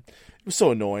 It was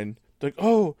so annoying. Like,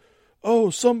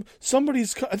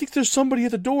 somebody's. I think there's somebody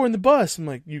at the door in the bus. I'm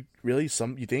like, you really?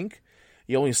 You think?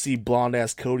 You only see blonde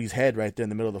ass Cody's head right there in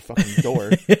the middle of the fucking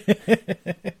door.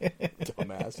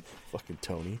 Dumbass, fucking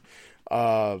Tony.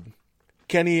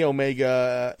 Kenny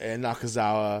Omega and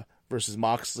Nakazawa versus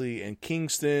Moxley and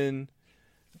Kingston.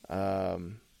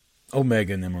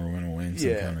 Omega and them are gonna win.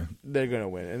 They're gonna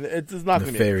win, and it's not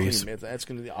gonna nefarious. be a clean. It's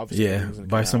gonna be obviously. Yeah,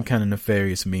 by some kind of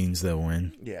nefarious means they'll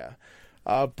win. Yeah.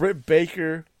 Britt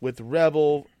Baker with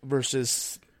Rebel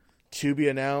versus to be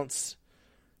announced.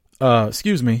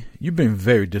 Excuse me, you've been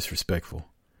very disrespectful.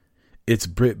 It's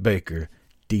Britt Baker,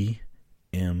 DMD.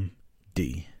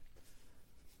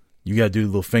 You gotta do the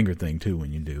little finger thing too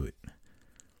when you do it.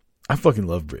 I fucking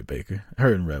love Britt Baker.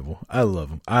 Her and Rebel. I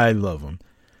love them.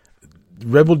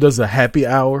 Rebel does a happy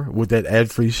hour with that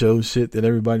ad-free show shit that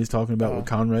everybody's talking about with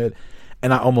Conrad,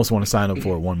 and I almost want to sign up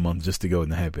for it 1 month just to go in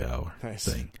the happy hour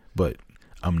thing, but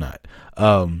I'm not.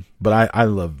 But I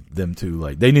love them too.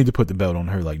 Like, they need to put the belt on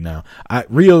her like now.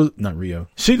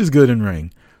 Sheeta's good in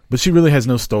ring, but she really has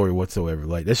no story whatsoever.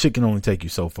 Like, that shit can only take you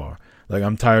so far. Like,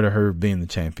 I'm tired of her being the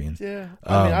champion. Yeah,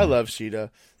 I mean, I love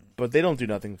Sheeta, But they don't do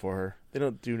nothing for her. They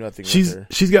don't do nothing with her.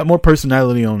 She's got more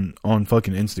personality on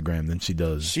fucking Instagram than she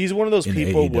does. She's one of those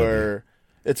people where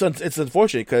it's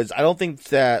unfortunate because I don't think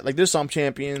that, like, there's some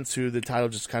champions who the title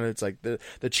just kind of, it's like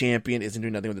the champion isn't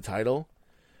doing nothing with the title.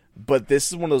 But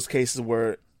this is one of those cases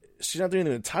where she's not doing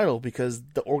anything with the title because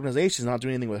the organization's not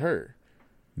doing anything with her.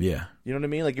 Yeah. You know what I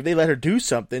mean? Like, if they let her do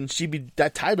something,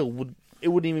 that title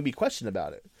wouldn't even be questioned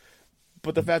about it.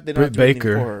 But the fact they're not doing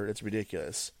anything for her, it's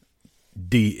ridiculous.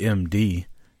 DMD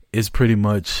is pretty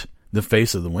much the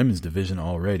face of the women's division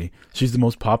already. She's the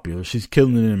most popular. She's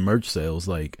killing it in merch sales.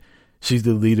 Like, she's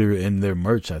the leader in their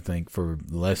merch, I think, for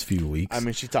the last few weeks. I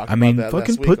mean, she talked about that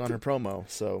last week on her promo.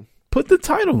 So put the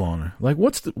title on her. Like,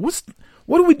 what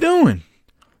are we doing?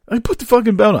 Like, put the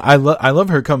fucking belt on. I love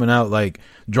her coming out, like,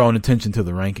 drawing attention to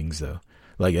the rankings, though.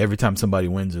 Like, every time somebody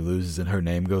wins or loses and her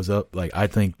name goes up, like, I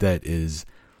think that is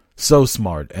so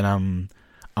smart. And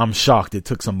I'm shocked it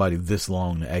took somebody this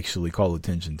long to actually call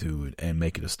attention to it and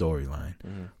make it a storyline.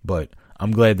 Mm-hmm. But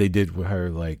I'm glad they did with her.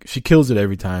 Like, she kills it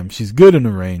every time. She's good in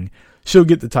the ring. She'll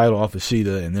get the title off of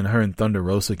Shida, and then her and Thunder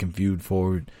Rosa can feud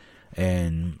forward.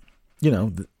 And, you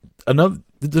know,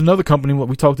 another company, what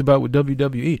we talked about with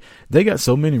WWE, they got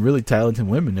so many really talented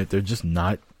women that they're just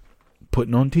not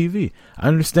putting on TV. I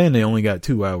understand they only got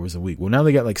 2 hours a week. Well, now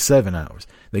they got like 7 hours.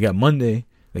 They got Monday,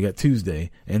 they got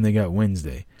Tuesday, and they got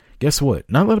Wednesday. Guess what?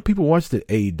 Not a lot of people watch the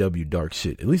AEW dark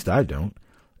shit. At least I don't.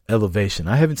 Elevation.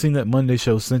 I haven't seen that Monday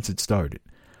show since it started.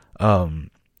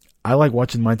 I like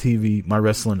watching my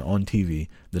wrestling on TV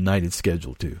the night it's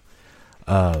scheduled to.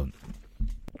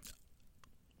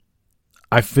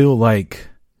 I feel like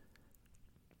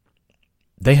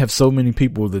they have so many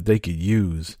people that they could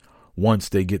use once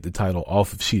they get the title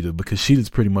off of Shida, because Shida's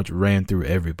pretty much ran through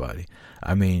everybody.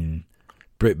 I mean,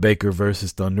 Britt Baker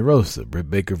versus Thunder Rosa, Britt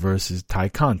Baker versus Ty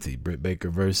Conti, Britt Baker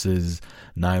versus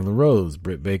Nyla Rose,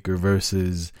 Britt Baker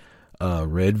versus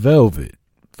Red Velvet,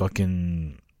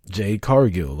 fucking Jade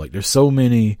Cargill. Like, there's so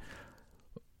many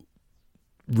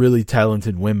really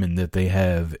talented women that they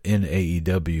have in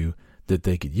AEW that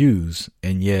they could use,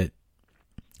 and yet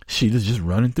Shida's just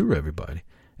running through everybody.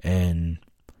 And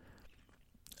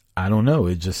I don't know,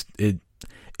 it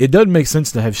doesn't make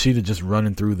sense to have Shida just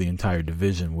running through the entire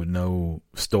division with no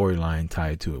storyline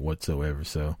tied to it whatsoever.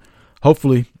 So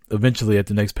hopefully, eventually at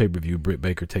the next pay-per-view, Britt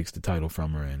Baker takes the title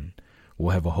from her and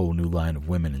we'll have a whole new line of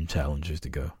women and challengers to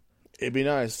go. It'd be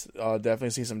nice.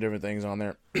 Definitely see some different things on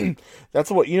there.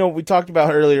 That's what, we talked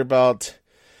about earlier about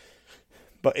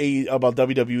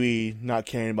WWE not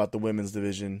caring about the women's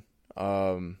division.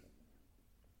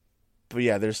 But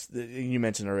yeah, you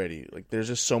mentioned already, like, there's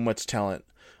just so much talent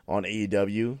on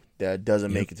AEW that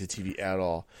doesn't make it to TV at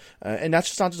all. And that's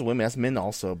just not just women, that's men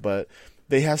also. But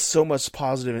they have so much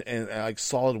positive and like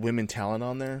solid women talent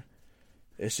on there.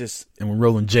 It's just... And we're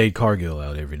rolling Jade Cargill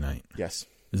out every night. Yes.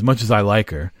 As much as I like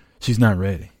her, she's not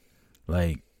ready.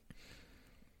 Like,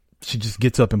 she just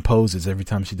gets up and poses every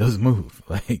time she does move.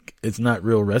 Like, it's not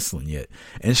real wrestling yet.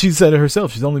 And she said it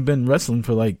herself. She's only been wrestling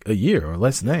for like a year or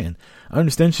less than. I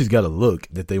understand she's got a look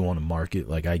that they want to market.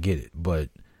 Like, I get it. But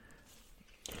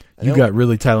you got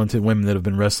really talented women that have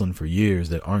been wrestling for years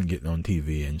that aren't getting on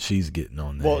TV, and she's getting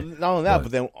on there. Well, not only that,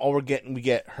 but then we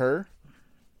get her,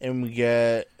 and we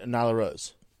get Nyla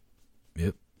Rose.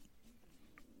 Yep.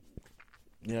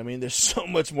 You know what I mean? There's so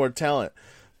much more talent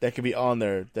that could be on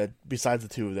there that besides the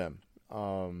two of them.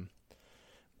 And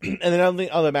then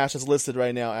the other match that's listed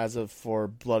right now as of for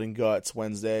Blood and Guts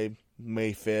Wednesday,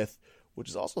 May 5th, which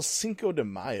is also Cinco de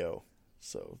Mayo.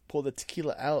 So pull the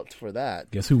tequila out for that.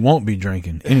 Guess who won't be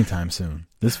drinking anytime soon?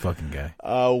 This fucking guy.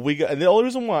 And the only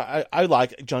reason why I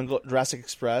like Jurassic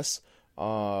Express,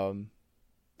 I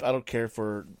don't care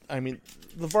for, the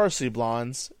Varsity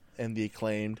Blondes and the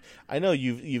Acclaimed. I know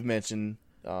you've mentioned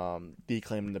the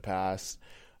Acclaimed in the past.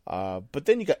 But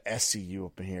then you got SCU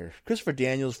up in here. Christopher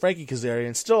Daniels, Frankie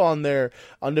Kazarian, still on their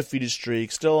undefeated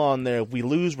streak, still on there. If we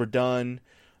lose, we're done.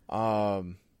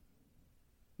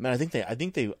 Man, I think they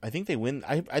win.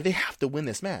 They have to win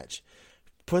this match.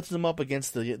 Puts them up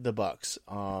against the Bucks.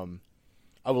 I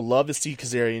would love to see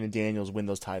Kazarian and Daniels win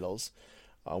those titles.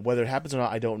 Whether it happens or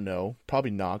not, I don't know. Probably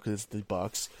not, because it's the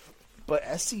Bucks. But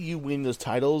SCU winning those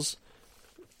titles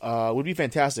would be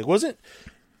fantastic. Wasn't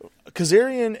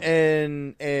Kazarian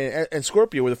and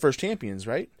Scorpio were the first champions,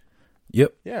 right?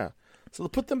 Yep. Yeah. So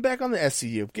put them back on the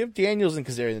SCU. Give Daniels and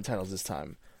Kazarian the titles this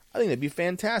time. I think that'd be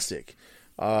fantastic.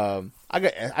 I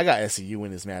got SCU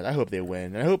win this match. I hope they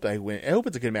win. I hope they win. I hope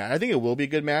it's a good match. I think it will be a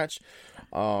good match.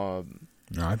 No,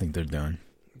 I think they're done.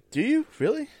 Do you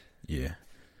really? Yeah.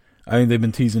 I think they've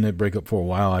been teasing that breakup for a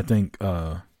while. I think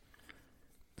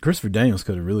Christopher Daniels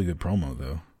cut a really good promo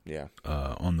though. Yeah.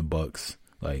 On the Bucks.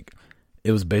 Like,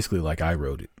 it was basically like I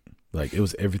wrote it. Like, it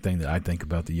was everything that I think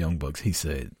about the Young Bucks, he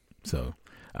said. So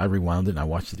I rewound it and I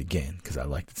watched it again because I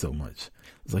liked it so much.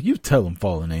 It's like, you tell them,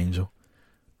 Fallen Angel.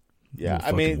 Yeah, Little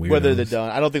I mean, fucking whether weirdos. they're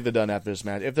done, I don't think they're done after this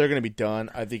match. If they're going to be done,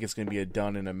 I think it's going to be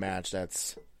done in a match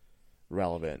that's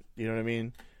relevant. You know what I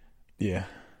mean? Yeah.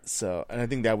 So, and I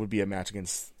think that would be a match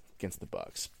against the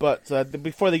Bucks. But so that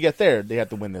before they get there, they have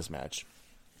to win this match.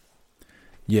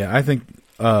 Yeah, I think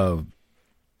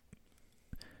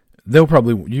they'll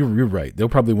probably. You're right. They'll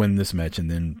probably win this match and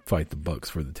then fight the Bucks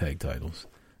for the tag titles,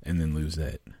 and then lose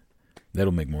that.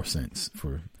 That'll make more sense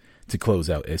to close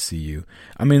out SCU.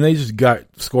 I mean, they just got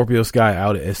Scorpio Sky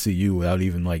out of SCU without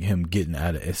even like him getting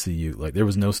out of SCU. Like, there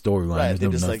was no storyline. Right,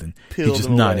 There's just, no like, nothing. peeled He's just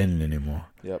him not away. in it anymore.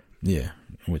 Yep. Yeah.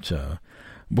 Which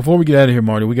before we get out of here,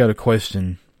 Marty, we got a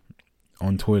question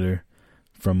on Twitter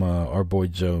from our boy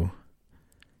Joe.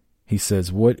 He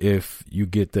says, "What if you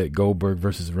get that Goldberg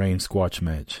versus Reigns squash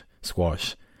match?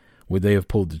 Would they have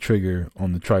pulled the trigger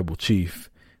on the Tribal Chief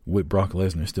with Brock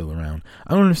Lesnar still around?"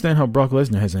 I don't understand how Brock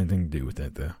Lesnar has anything to do with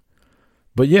that, though.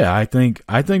 But yeah, I think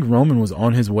Roman was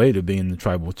on his way to being the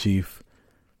Tribal Chief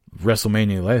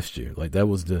WrestleMania last year. Like, that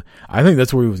was I think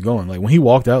that's where he was going. Like, when he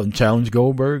walked out and challenged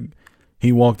Goldberg,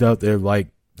 he walked out there like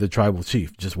the Tribal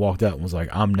Chief. Just walked out and was like,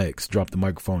 "I'm next," dropped the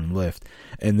microphone and left.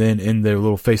 And then in their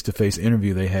little face-to-face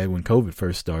interview they had when COVID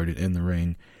first started in the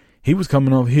ring, he was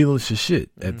coming off heelish as shit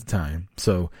at the time.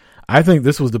 So I think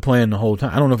this was the plan the whole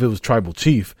time. I don't know if it was Tribal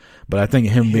Chief, but I think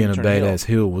him being a turn badass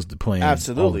heel was the plan.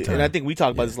 Absolutely. all the time. And I think we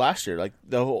talked about this last year. Like,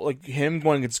 the whole, like, him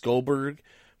going against Goldberg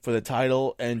for the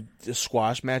title and the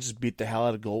squash matches beat the hell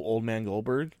out of old man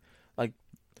Goldberg. Like,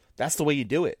 that's the way you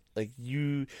do it. Like,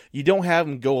 you don't have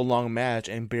him go a long match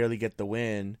and barely get the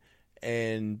win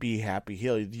and be happy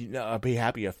heel, be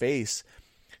happy a face.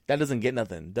 That doesn't get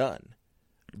nothing done.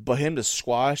 But him to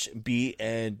squash, beat,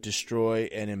 and destroy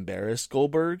and embarrass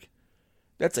Goldberg,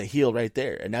 that's a heel right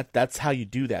there. And that's how you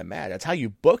do that match. That's how you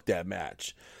book that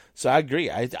match. So I agree.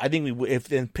 I think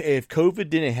if COVID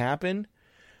didn't happen,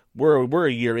 we're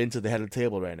a year into the head of the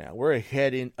table right now. We're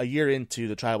a year into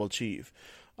the Tribal Chief.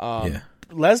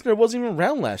 Lesnar wasn't even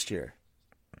around last year.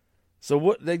 So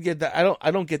what they get that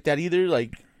I don't get that either.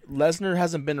 Like, Lesnar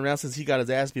hasn't been around since he got his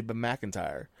ass beat by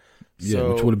McIntyre. Yeah,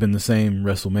 So which would have been the same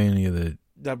WrestleMania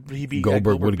that he beat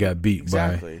Goldberg would have got beat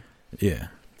exactly. by. Yeah.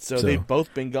 So they've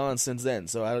both been gone since then.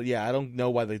 So I don't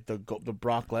know why the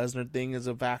Brock Lesnar thing is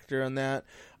a factor on that.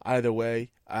 Either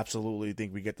way, absolutely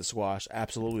think we get the squash.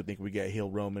 Absolutely think we get heel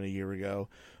Roman a year ago.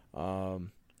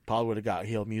 Probably would have got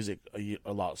heel music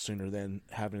a lot sooner than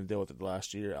having to deal with it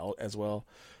last year as well.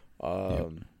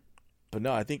 But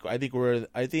no, I think well,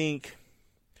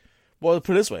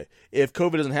 put it this way: if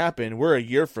COVID doesn't happen, we're a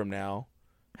year from now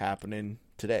happening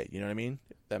today. You know what I mean?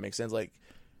 That makes sense. Like,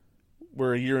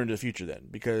 we're a year into the future then,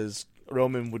 because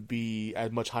Roman would be at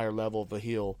a much higher level of a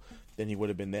heel than he would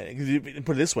have been then.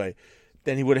 Put it this way,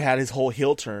 then he would have had his whole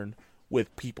heel turn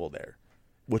with people there,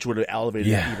 which would have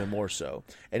elevated it even more so.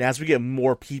 And as we get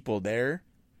more people there,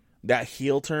 that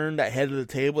heel turn, that head of the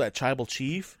table, that Tribal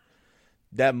Chief,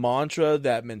 that mantra,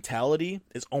 that mentality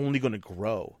is only going to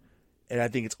grow. And I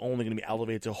think it's only going to be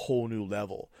elevated to a whole new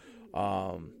level.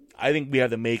 I think we have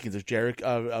the makings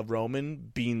of Roman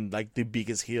being like the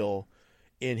biggest heel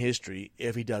in history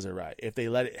if he does it right. If they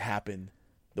let it happen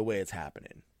the way it's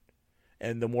happening.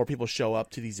 And the more people show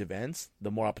up to these events,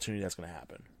 the more opportunity that's going to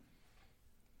happen.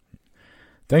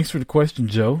 Thanks for the question,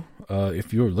 Joe.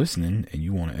 If you're listening and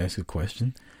you want to ask a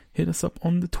question, hit us up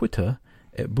on the Twitter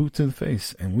at Boot to the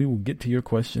Face, and we will get to your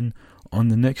question on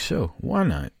the next show. Why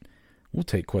not? We'll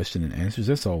take question and answers.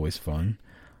 That's always fun.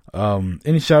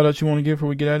 Any shout outs you want to give before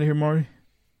we get out of here, Marty?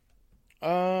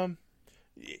 Yeah,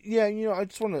 I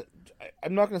just want to.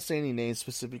 I'm not going to say any names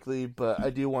specifically, but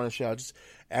I do want to shout out just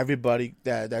everybody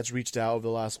that's reached out over the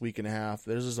last week and a half.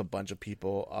 There's just a bunch of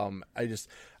people. I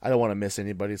don't want to miss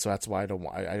anybody, so that's why I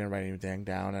didn't write anything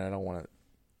down, and I don't want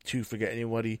to forget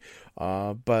anybody.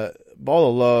 But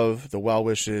all the love, the well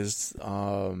wishes,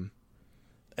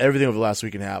 everything over the last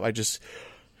week and a half. I just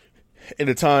in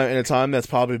a time that's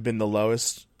probably been the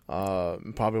lowest,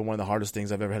 probably one of the hardest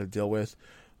things I've ever had to deal with.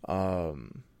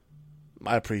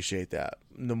 I appreciate that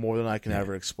no more than I can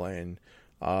ever explain.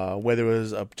 Whether it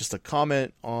was just a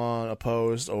comment on a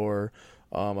post or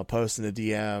a post in the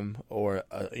DM or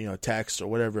a text or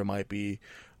whatever it might be,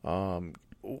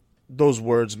 those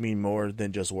words mean more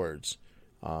than just words.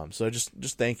 So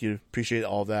just thank you, appreciate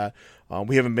all that.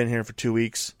 We haven't been here for 2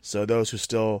 weeks, so those who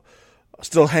still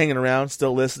hanging around,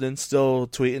 still listening, still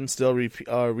tweeting, still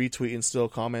retweeting, still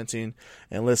commenting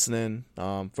and listening.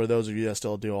 For those of you that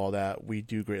still do all that, we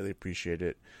do greatly appreciate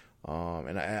it.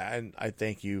 And I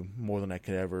thank you more than I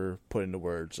could ever put into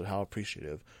words of how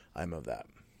appreciative I'm of that.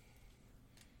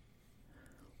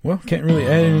 Well, can't really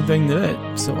add anything to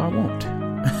that, so I won't.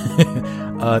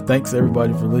 Thanks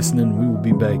everybody for listening. We will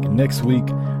be back next week,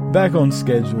 back on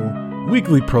schedule,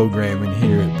 weekly programming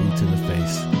here at Boot to the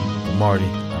Face. For Marty,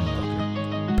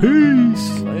 I'm Rucker.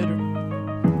 Peace. Later.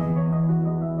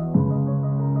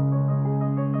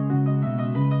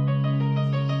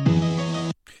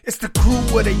 It's the crew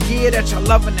of the year that you're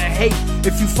loving to hate.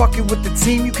 If you fucking with the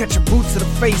team, you catch a boot to the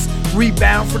face.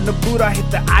 Rebound from the boot, I hit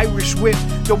the Irish whip.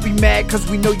 Don't be mad cause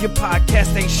we know your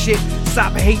podcast ain't shit.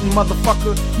 Stop hating,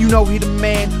 motherfucker, you know he the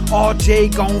man.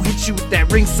 RJ gon' hit you with that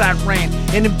ringside rant.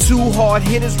 And them two hard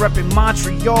hitters reppin'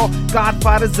 Montreal.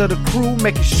 Godfathers of the crew,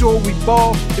 making sure we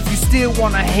ball. If you still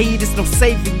wanna hate, it's no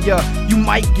saving ya. You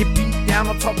might get beat down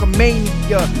on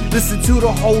Talkamania. Listen to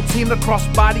the whole team across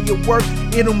body of work.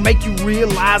 It'll make you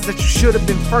realize that you should have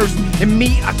been first. And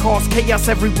me, I cause chaos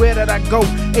everywhere that I go.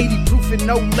 80 proof and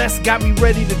no less got me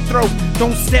ready to throw.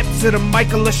 Don't step to the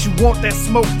mic unless you want that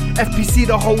smoke. FPC,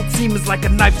 the whole team is like a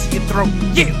knife to your throat.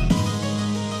 Yeah.